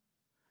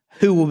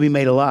 Who will be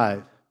made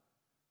alive?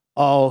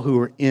 All who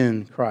are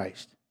in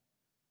Christ.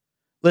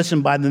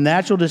 Listen, by the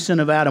natural descent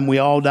of Adam, we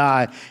all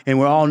die, and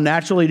we're all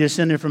naturally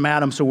descended from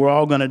Adam, so we're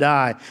all going to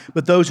die.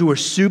 But those who are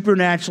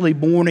supernaturally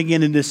born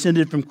again and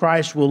descended from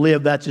Christ will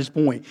live. That's his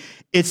point.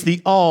 It's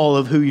the all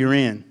of who you're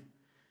in.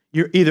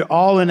 You're either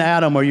all in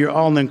Adam or you're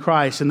all in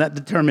Christ, and that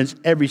determines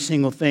every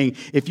single thing.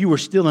 If you were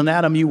still in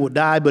Adam, you will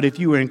die, but if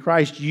you were in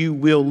Christ, you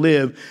will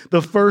live.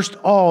 The first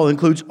all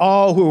includes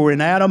all who were in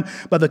Adam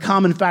by the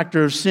common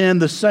factor of sin.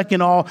 The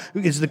second all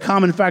is the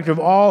common factor of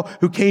all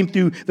who came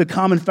through the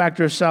common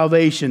factor of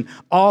salvation.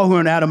 All who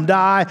are in Adam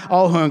die,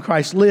 all who are in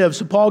Christ live.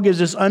 So Paul gives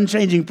this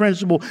unchanging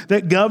principle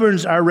that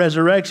governs our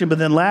resurrection. But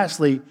then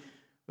lastly,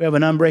 we have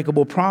an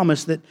unbreakable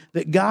promise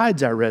that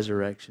guides our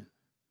resurrection.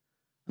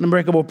 An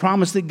unbreakable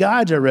promise that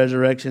guides our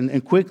resurrection.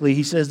 And quickly,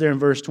 he says there in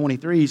verse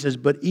 23, he says,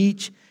 but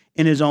each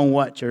in his own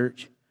what,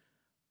 church?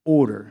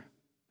 Order.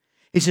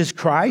 He says,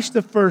 Christ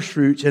the first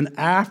fruits, and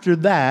after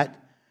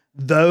that,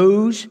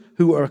 those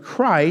who are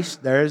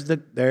Christ, there's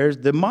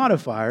the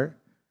modifier,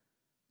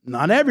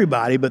 not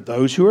everybody, but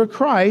those who are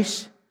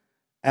Christ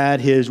at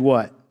his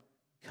what?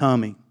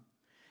 Coming.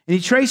 And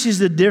he traces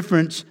the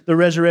difference the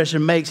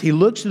resurrection makes. He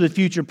looks to the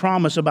future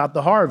promise about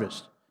the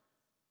harvest.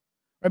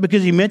 Right?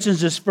 Because he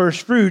mentions this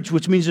first fruits,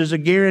 which means there's a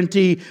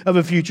guarantee of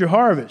a future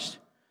harvest.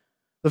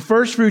 The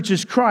first fruits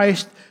is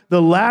Christ.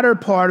 The latter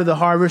part of the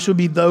harvest will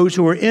be those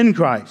who are in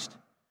Christ.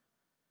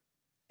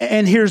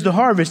 And here's the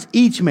harvest,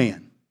 each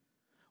man.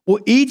 Well,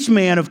 each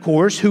man, of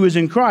course, who is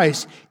in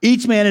Christ.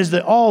 Each man is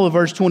the all of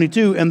verse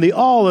 22, and the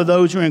all of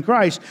those who are in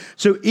Christ.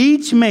 So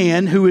each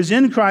man who is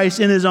in Christ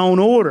in his own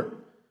order.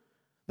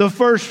 The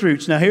first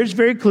fruits. Now, here's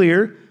very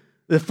clear.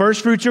 The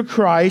first fruits are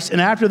Christ, and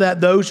after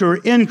that, those who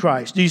are in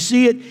Christ. Do you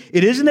see it?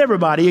 It isn't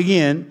everybody,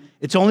 again.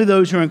 It's only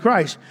those who are in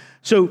Christ.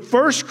 So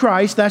first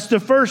Christ, that's the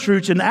first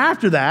fruits, and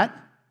after that,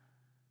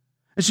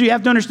 and so you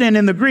have to understand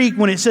in the Greek,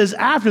 when it says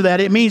after that,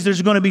 it means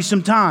there's going to be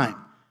some time.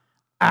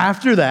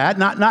 After that,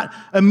 not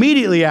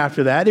immediately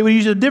after that. It would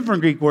use a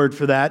different Greek word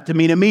for that to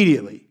mean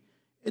immediately.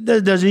 It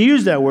doesn't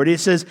use that word. It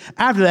says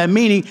after that,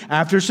 meaning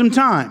after some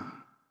time.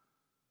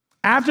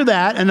 After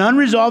that, an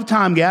unresolved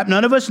time gap,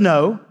 none of us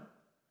know.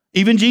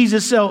 Even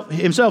Jesus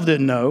himself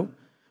didn't know.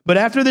 But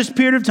after this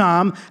period of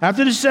time,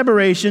 after this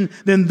separation,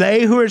 then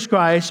they who are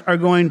Christ are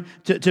going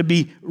to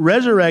be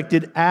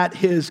resurrected at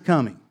his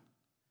coming.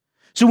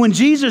 So when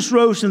Jesus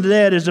rose from the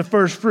dead as the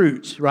first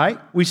fruits, right?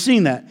 We've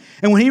seen that.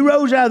 And when he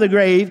rose out of the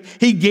grave,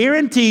 he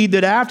guaranteed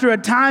that after a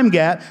time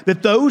gap,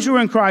 that those who are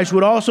in Christ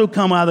would also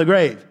come out of the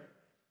grave.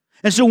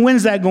 And so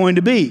when's that going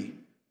to be?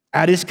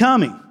 At his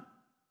coming.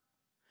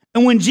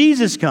 And when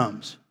Jesus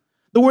comes,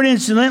 the word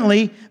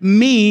incidentally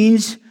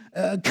means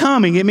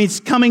coming. It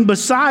means coming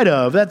beside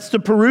of. That's the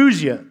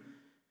parousia.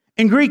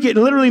 In Greek, it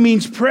literally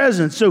means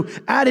presence. So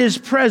at his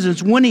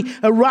presence, when he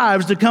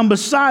arrives to come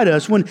beside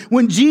us,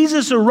 when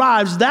Jesus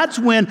arrives, that's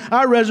when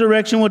our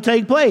resurrection will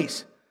take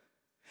place.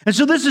 And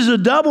so this is a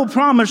double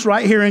promise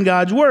right here in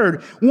God's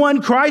word.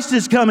 One, Christ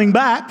is coming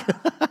back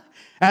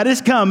at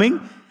his coming.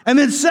 And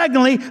then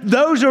secondly,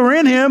 those who are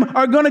in him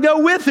are going to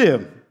go with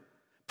him.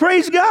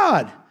 Praise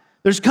God.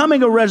 There's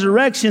coming a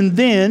resurrection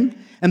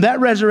then, and that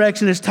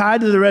resurrection is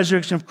tied to the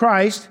resurrection of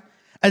Christ,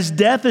 as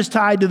death is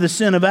tied to the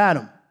sin of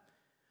Adam.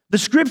 The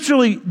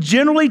scripturally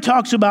generally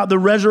talks about the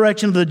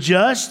resurrection of the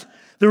just,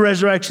 the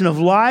resurrection of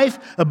life,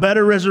 a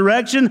better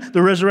resurrection,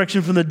 the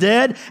resurrection from the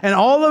dead. And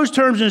all those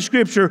terms in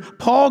Scripture,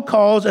 Paul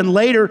calls, and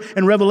later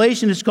in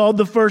Revelation, it's called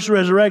the first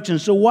resurrection.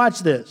 So watch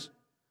this.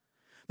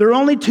 There are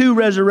only two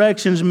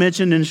resurrections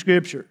mentioned in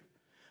Scripture.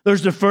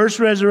 There's the first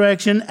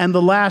resurrection and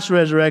the last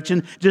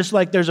resurrection, just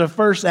like there's a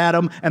first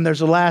Adam and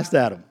there's a last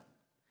Adam.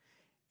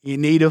 You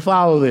need to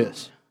follow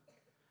this.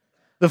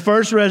 The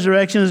first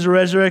resurrection is the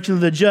resurrection of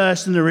the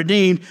just and the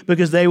redeemed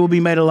because they will be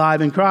made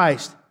alive in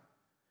Christ.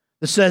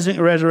 The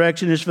second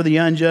resurrection is for the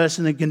unjust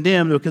and the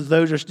condemned because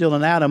those are still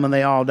in Adam and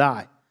they all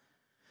die.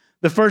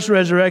 The first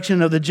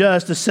resurrection of the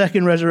just, the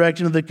second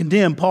resurrection of the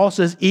condemned, Paul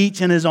says each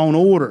in his own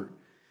order.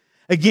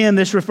 Again,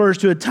 this refers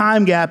to a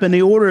time gap in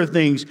the order of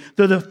things.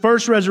 So the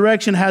first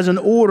resurrection has an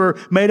order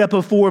made up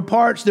of four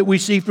parts that we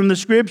see from the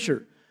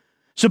Scripture.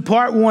 So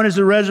part one is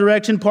the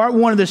resurrection. Part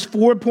one of this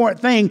four-part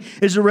thing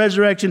is the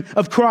resurrection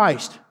of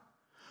Christ.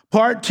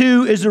 Part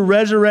two is the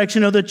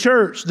resurrection of the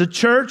church. The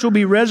church will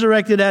be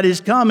resurrected at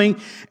his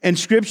coming. And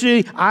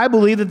scripturally, I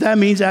believe that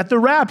means at the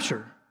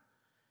rapture.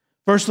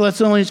 1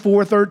 Thessalonians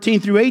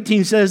 4:13 through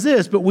 18 says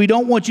this, but we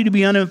don't want you to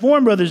be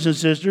uninformed, brothers and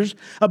sisters,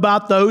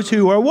 about those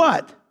who are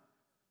what?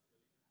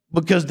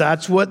 Because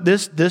that's what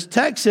this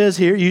text says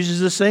here. It uses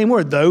the same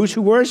word, those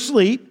who were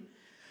asleep,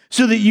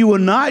 so that you will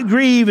not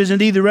grieve as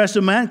indeed the rest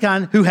of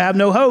mankind who have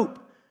no hope.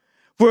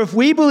 For if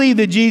we believe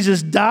that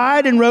Jesus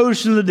died and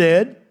rose from the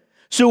dead,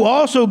 so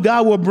also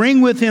God will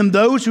bring with him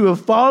those who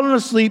have fallen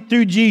asleep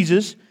through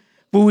Jesus.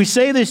 For we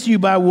say this to you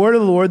by word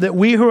of the Lord, that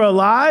we who are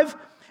alive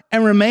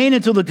and remain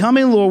until the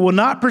coming of the Lord will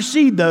not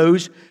precede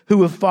those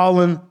who have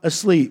fallen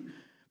asleep.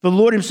 The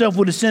Lord himself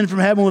will descend from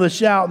heaven with a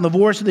shout and the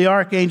voice of the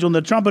archangel and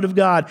the trumpet of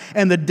God,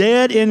 and the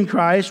dead in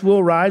Christ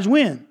will rise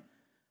when?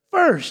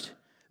 First.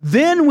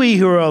 Then we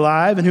who are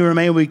alive and who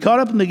remain will be caught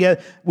up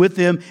together with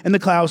them in the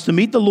clouds to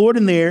meet the Lord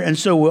in the air, and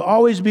so we'll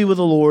always be with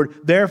the Lord.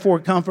 Therefore,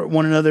 comfort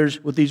one another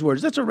with these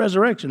words. That's a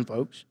resurrection,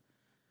 folks.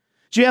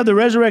 So you have the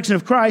resurrection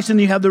of Christ and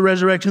you have the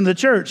resurrection of the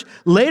church.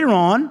 Later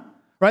on,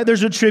 right,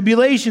 there's a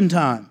tribulation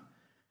time.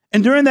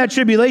 And during that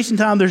tribulation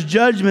time, there's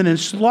judgment and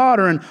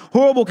slaughter and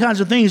horrible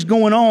kinds of things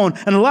going on.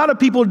 And a lot of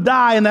people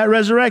die in that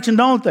resurrection,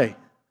 don't they?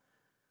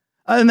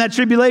 In that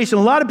tribulation.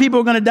 A lot of people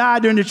are going to die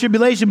during the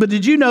tribulation, but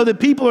did you know that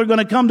people are going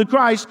to come to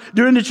Christ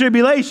during the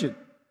tribulation?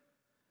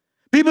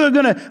 People are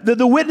going to,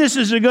 the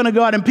witnesses are going to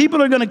go out and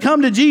people are going to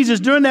come to Jesus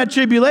during that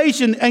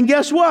tribulation. And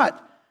guess what?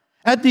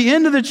 At the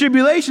end of the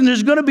tribulation,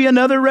 there's going to be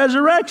another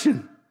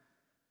resurrection.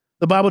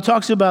 The Bible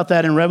talks about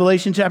that in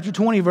Revelation chapter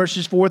 20,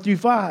 verses 4 through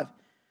 5.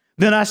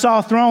 Then I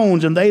saw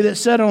thrones and they that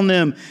sat on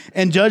them,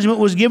 and judgment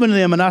was given to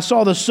them. And I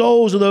saw the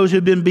souls of those who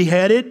had been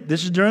beheaded.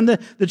 This is during the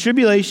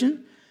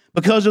tribulation.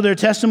 Because of their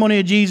testimony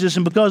of Jesus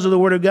and because of the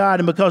word of God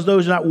and because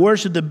those who not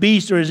worship the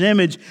beast or his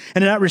image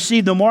and did not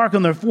receive the mark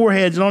on their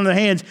foreheads and on their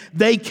hands,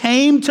 they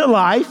came to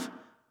life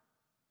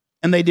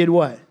and they did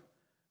what?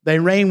 They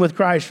reigned with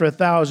Christ for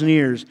 1,000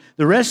 years.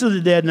 The rest of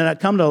the dead did not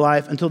come to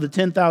life until the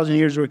 10,000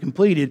 years were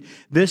completed.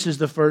 This is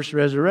the first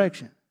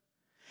resurrection.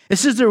 It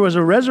says there was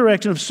a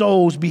resurrection of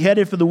souls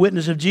beheaded for the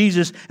witness of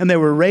Jesus, and they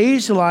were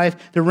raised to life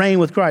to reign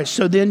with Christ.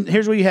 So then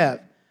here's what you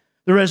have.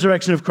 The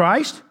resurrection of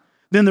Christ,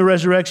 then the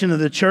resurrection of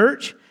the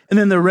church, and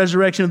then the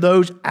resurrection of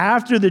those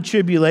after the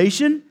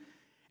tribulation.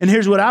 And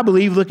here's what I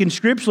believe, looking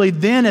scripturally,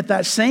 then at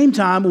that same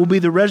time will be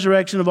the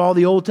resurrection of all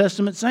the Old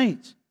Testament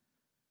saints.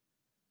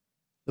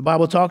 The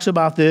Bible talks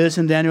about this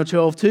in Daniel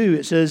 12:2.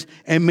 It says,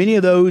 and many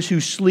of those who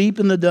sleep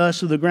in the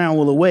dust of the ground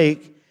will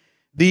awake,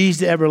 these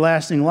to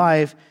everlasting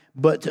life,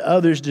 but to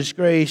others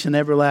disgrace and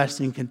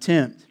everlasting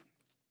contempt.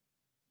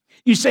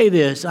 You say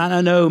this, and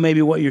I know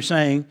maybe what you're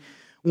saying.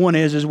 One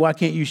is why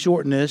can't you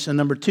shorten this? And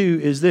number two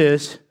is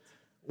this,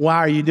 why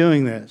are you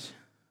doing this?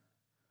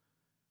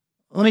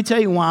 Let me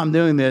tell you why I'm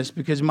doing this,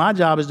 because my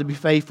job is to be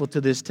faithful to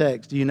this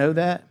text. Do you know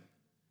that?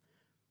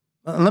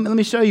 Let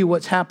me show you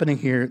what's happening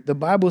here. The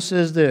Bible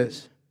says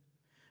this,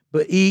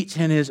 but each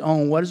in his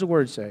own, what does the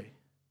word say?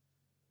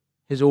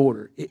 His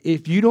order.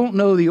 If you don't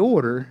know the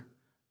order,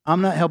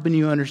 I'm not helping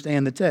you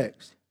understand the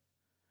text.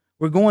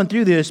 We're going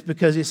through this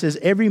because it says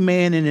every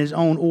man in his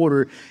own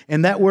order,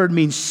 and that word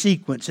means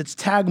sequence. It's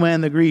tagma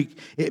in the Greek.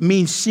 It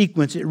means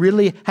sequence. It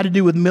really had to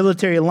do with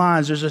military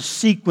lines. There's a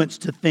sequence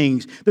to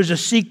things. There's a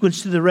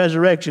sequence to the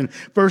resurrection.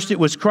 First it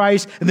was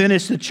Christ, and then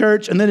it's the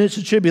church, and then it's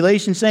the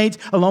tribulation saints,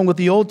 along with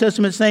the Old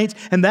Testament saints,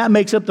 and that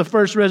makes up the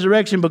first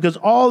resurrection because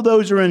all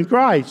those are in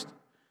Christ.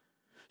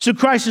 So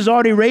Christ is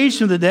already raised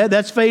from the dead.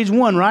 That's phase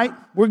one, right?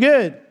 We're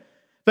good.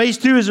 Phase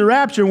two is the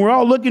rapture, and we're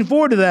all looking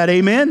forward to that.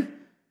 Amen?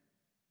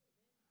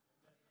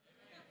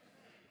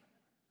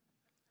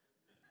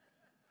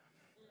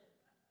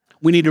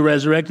 We need to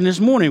resurrect in this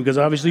morning because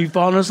obviously you've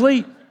fallen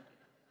asleep.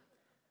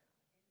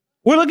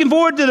 We're looking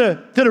forward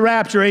to the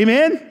rapture,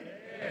 amen?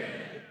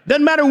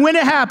 Doesn't matter when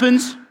it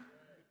happens,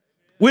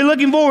 we're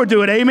looking forward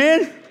to it,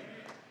 amen?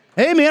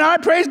 Amen. All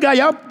right, praise God.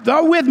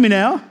 Y'all with me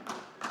now.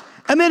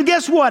 And then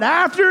guess what?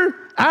 After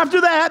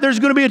that, there's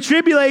going to be a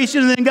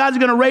tribulation, and then God's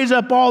going to raise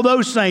up all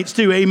those saints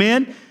too,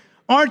 amen?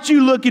 Aren't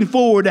you looking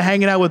forward to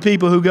hanging out with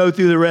people who go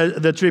through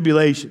the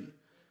tribulation?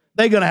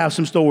 They're going to have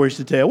some stories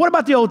to tell. What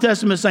about the Old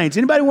Testament saints?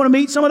 Anybody want to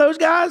meet some of those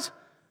guys?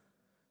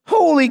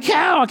 Holy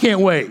cow, I can't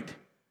wait.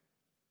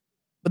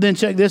 But then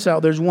check this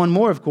out. There's one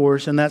more, of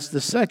course, and that's the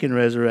second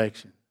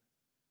resurrection.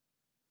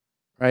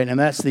 Right? And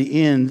that's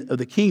the end of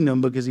the kingdom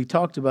because he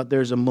talked about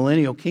there's a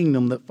millennial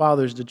kingdom that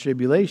fathers the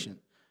tribulation.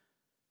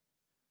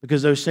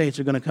 Because those saints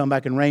are going to come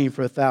back and reign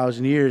for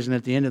 1,000 years, and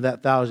at the end of that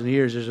 1,000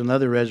 years, there's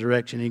another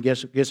resurrection. And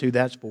guess who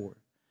that's for?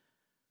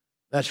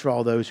 That's for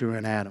all those who are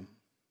in Adam.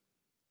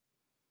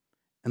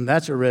 And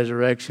that's a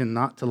resurrection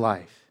not to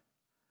life.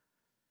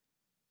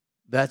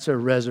 That's a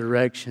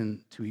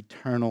resurrection to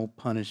eternal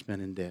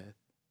punishment and death.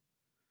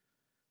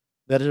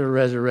 That is a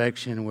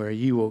resurrection where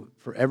you will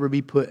forever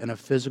be put in a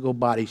physical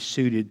body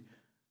suited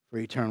for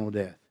eternal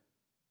death.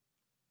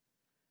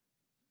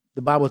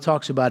 The Bible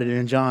talks about it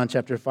in John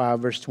chapter 5,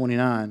 verse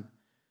 29.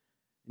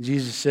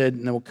 Jesus said,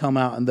 and they will come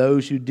out, and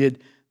those who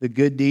did the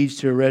good deeds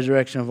to a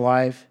resurrection of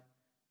life,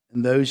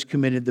 and those who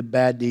committed the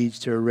bad deeds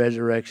to a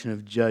resurrection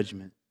of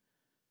judgment.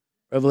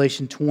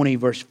 Revelation 20,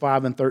 verse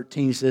 5 and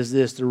 13 says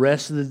this, the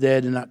rest of the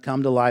dead did not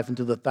come to life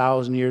until the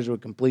 1,000 years were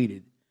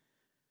completed.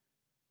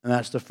 And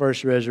that's the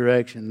first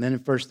resurrection. Then in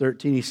verse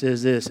 13 he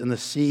says this, and the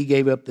sea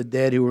gave up the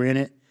dead who were in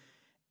it,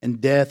 and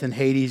death and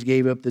Hades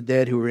gave up the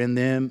dead who were in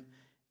them,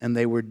 and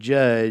they were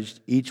judged,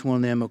 each one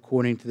of them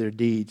according to their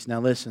deeds. Now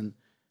listen,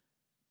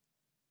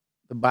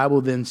 the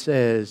Bible then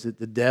says that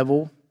the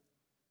devil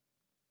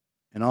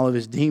and all of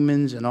his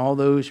demons and all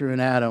those who are in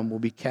Adam will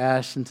be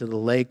cast into the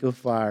lake of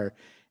fire,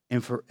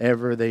 and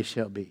forever they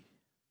shall be.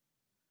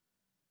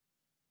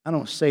 I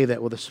don't say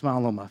that with a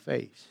smile on my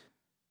face.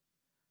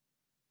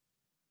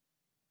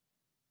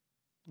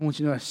 I want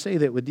you to know I say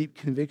that with deep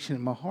conviction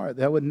in my heart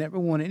that I would never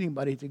want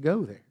anybody to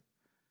go there.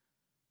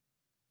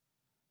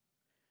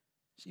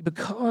 See,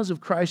 because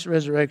of Christ's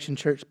resurrection,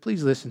 church,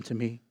 please listen to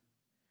me.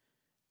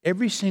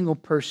 Every single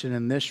person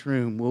in this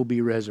room will be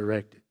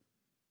resurrected.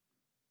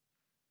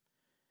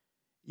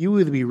 You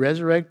will either be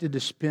resurrected to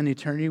spend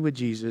eternity with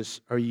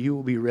Jesus, or you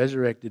will be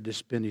resurrected to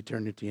spend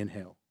eternity in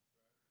hell.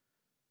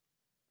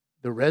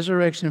 The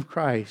resurrection of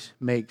Christ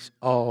makes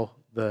all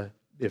the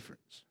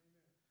difference.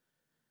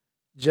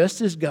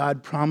 Just as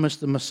God promised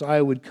the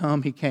Messiah would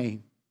come, he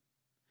came.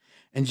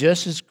 And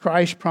just as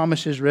Christ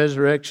promised his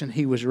resurrection,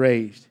 he was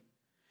raised.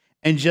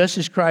 And just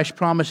as Christ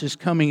promises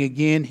coming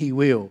again, he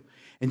will.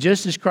 And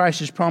just as Christ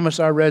has promised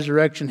our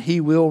resurrection,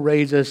 he will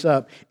raise us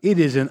up. It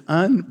is an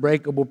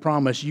unbreakable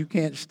promise. You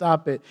can't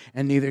stop it,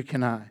 and neither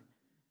can I.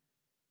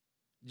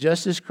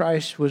 Just as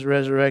Christ was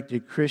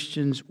resurrected,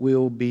 Christians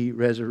will be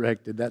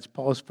resurrected. That's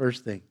Paul's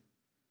first thing.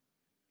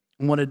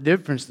 And what a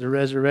difference the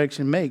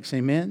resurrection makes,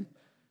 amen?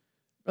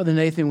 Brother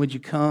Nathan, would you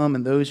come,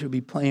 and those who will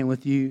be playing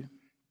with you?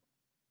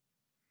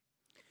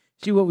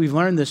 See, what we've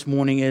learned this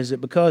morning is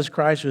that because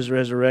Christ was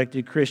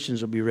resurrected,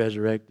 Christians will be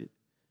resurrected.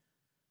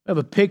 We have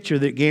a picture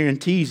that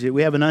guarantees it.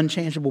 We have an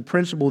unchangeable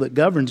principle that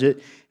governs it,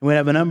 and we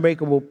have an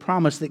unbreakable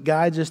promise that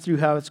guides us through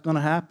how it's going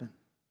to happen.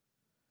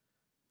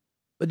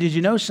 But did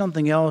you know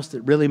something else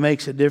that really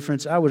makes a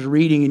difference? I was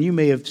reading, and you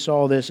may have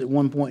saw this at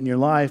one point in your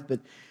life,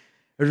 but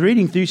I was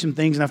reading through some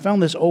things, and I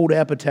found this old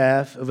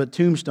epitaph of a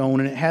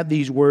tombstone, and it had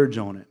these words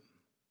on it.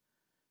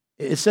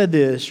 It said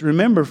this: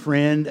 "Remember,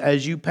 friend,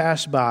 as you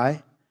pass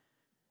by,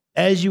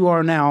 as you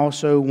are now,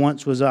 so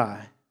once was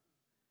I.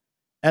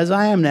 As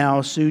I am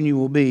now, soon you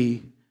will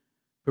be.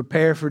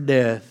 Prepare for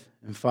death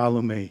and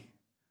follow me."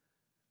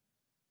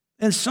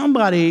 And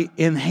somebody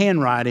in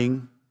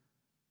handwriting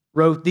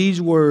wrote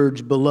these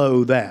words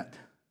below that: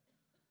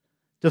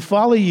 "To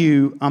follow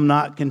you, I'm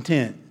not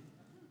content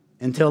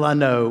until I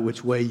know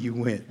which way you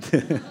went."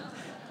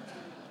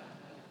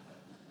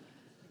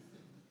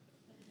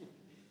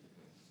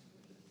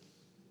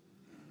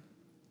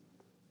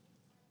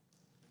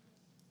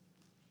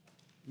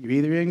 You're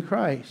either in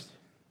Christ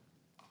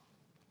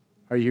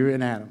or you're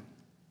in Adam.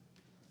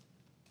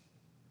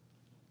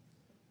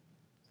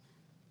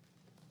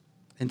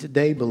 And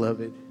today,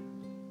 beloved,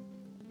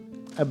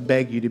 I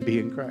beg you to be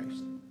in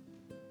Christ.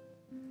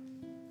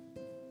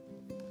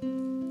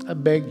 I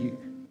beg you.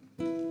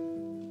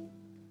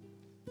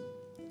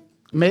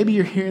 Maybe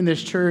you're here in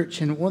this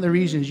church, and one of the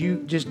reasons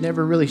you just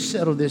never really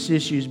settled this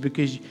issue is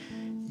because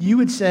you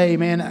would say,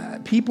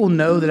 "Man, people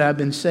know that I've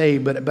been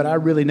saved, but I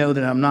really know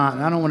that I'm not,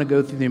 and I don't want to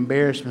go through the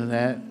embarrassment of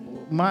that."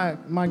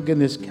 My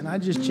goodness, can I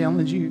just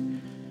challenge you?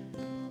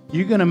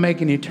 You're going to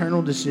make an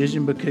eternal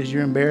decision because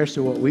you're embarrassed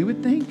of what we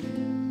would think?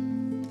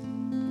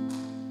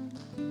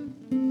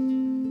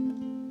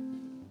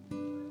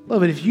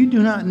 Beloved, if you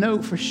do not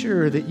know for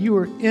sure that you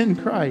are in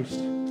Christ,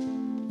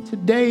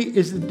 today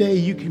is the day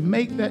you can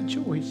make that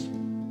choice.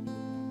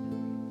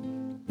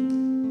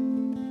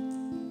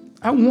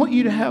 I want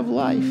you to have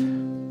life.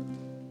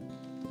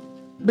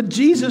 But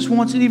Jesus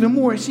wants it even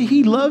more. See,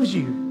 He loves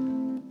you.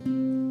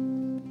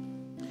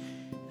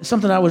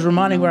 Something I was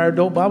reminding our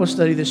adult Bible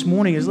study this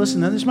morning is,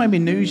 listen, now this might be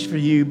news for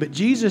you, but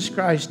Jesus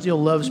Christ still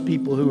loves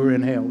people who are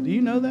in hell. Do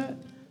you know that?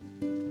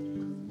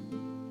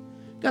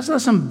 God's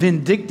not some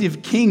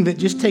vindictive king that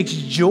just takes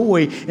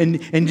joy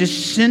in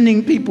just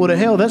sending people to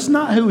hell. That's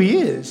not who He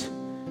is.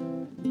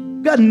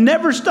 God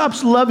never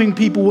stops loving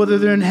people, whether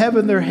they're in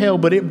heaven or hell,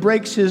 but it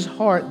breaks His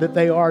heart that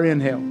they are in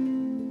hell.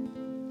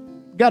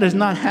 God is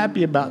not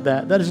happy about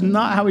that. That is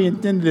not how He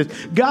intended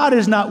it. God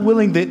is not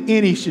willing that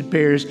any should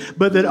perish,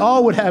 but that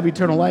all would have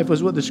eternal life,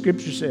 is what the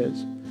Scripture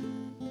says.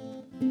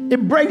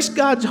 It breaks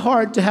God's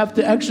heart to have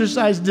to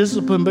exercise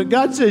discipline, but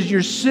God says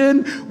your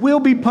sin will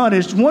be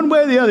punished one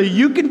way or the other.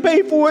 You can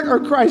pay for it,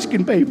 or Christ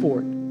can pay for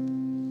it.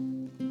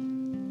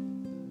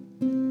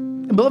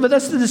 And beloved,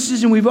 that's the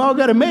decision we've all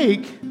got to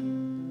make.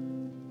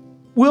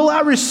 Will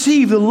I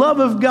receive the love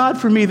of God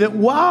for me, that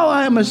while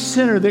I am a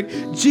sinner,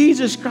 that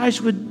Jesus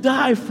Christ would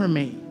die for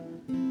me?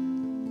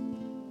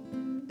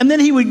 And then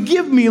He would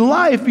give me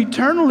life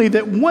eternally,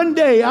 that one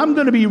day I'm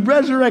going to be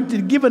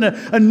resurrected, given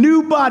a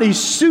new body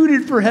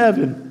suited for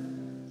heaven,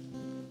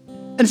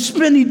 and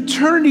spend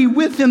eternity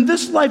with Him.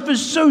 This life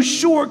is so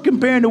short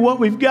compared to what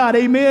we've got.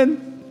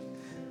 Amen?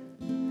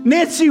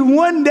 Nancy,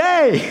 one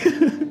day,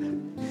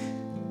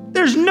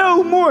 there's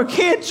no more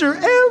cancer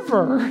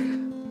ever.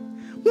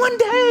 One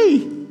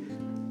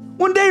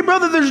day,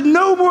 brother, there's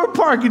no more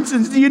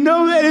Parkinson's. Do you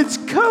know that? It's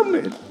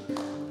coming.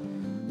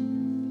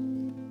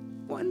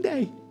 One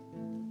day.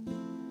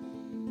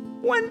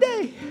 One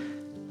day.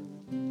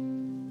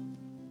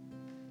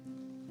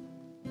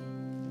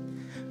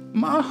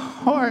 My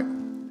heart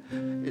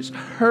is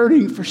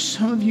hurting for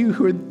some of you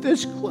who are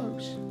this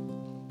close.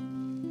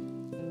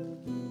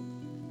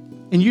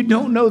 And you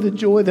don't know the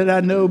joy that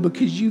I know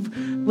because you've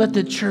let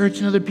the church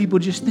and other people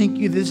just think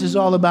this is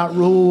all about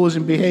rules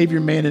and behavior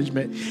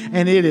management.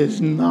 And it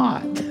is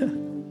not.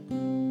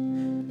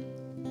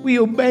 We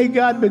obey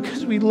God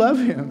because we love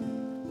Him.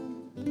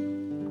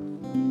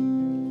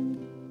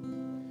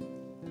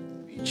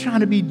 You're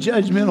trying to be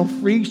judgmental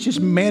freaks, just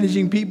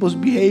managing people's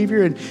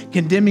behavior and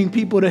condemning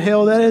people to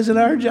hell. That isn't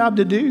our job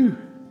to do.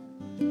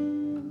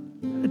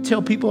 To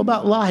tell people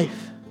about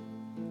life.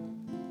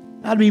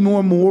 How to be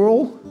more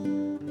moral.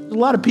 There's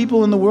a lot of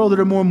people in the world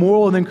that are more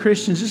moral than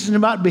Christians. This isn't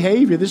about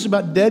behavior. This is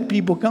about dead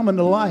people coming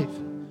to life.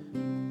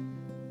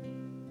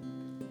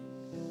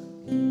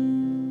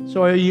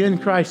 So are you in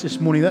Christ this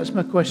morning? That's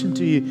my question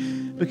to you.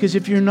 Because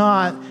if you're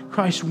not,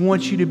 Christ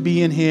wants you to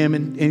be in Him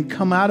and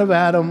come out of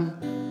Adam,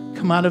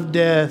 come out of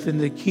death in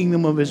the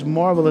kingdom of His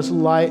marvelous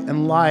light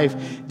and life.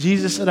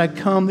 Jesus said, "I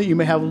come that you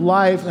may have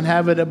life and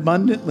have it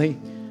abundantly."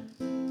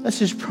 That's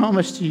His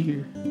promise to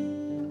you.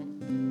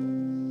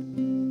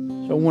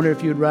 I wonder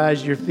if you would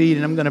rise to your feet,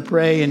 and I'm going to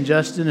pray, and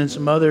Justin and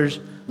some others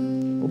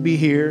will be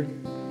here.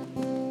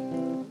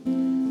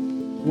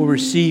 We'll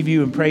receive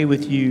you and pray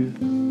with you.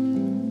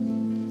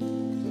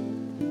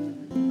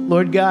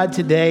 Lord God,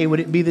 today, would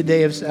it be the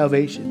day of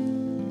salvation?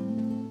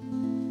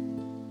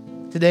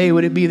 Today,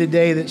 would it be the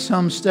day that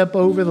some step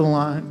over the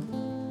line?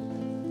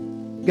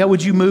 God,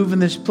 would you move in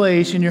this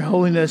place in your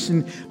holiness,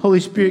 and Holy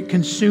Spirit,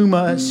 consume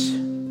us.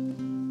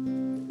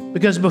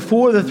 Because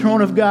before the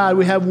throne of God,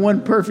 we have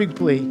one perfect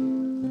plea.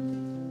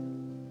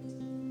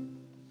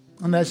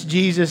 And that's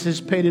Jesus has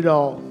paid it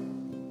all.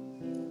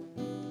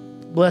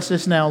 Bless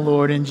us now,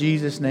 Lord, in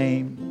Jesus'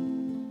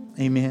 name.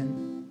 Amen.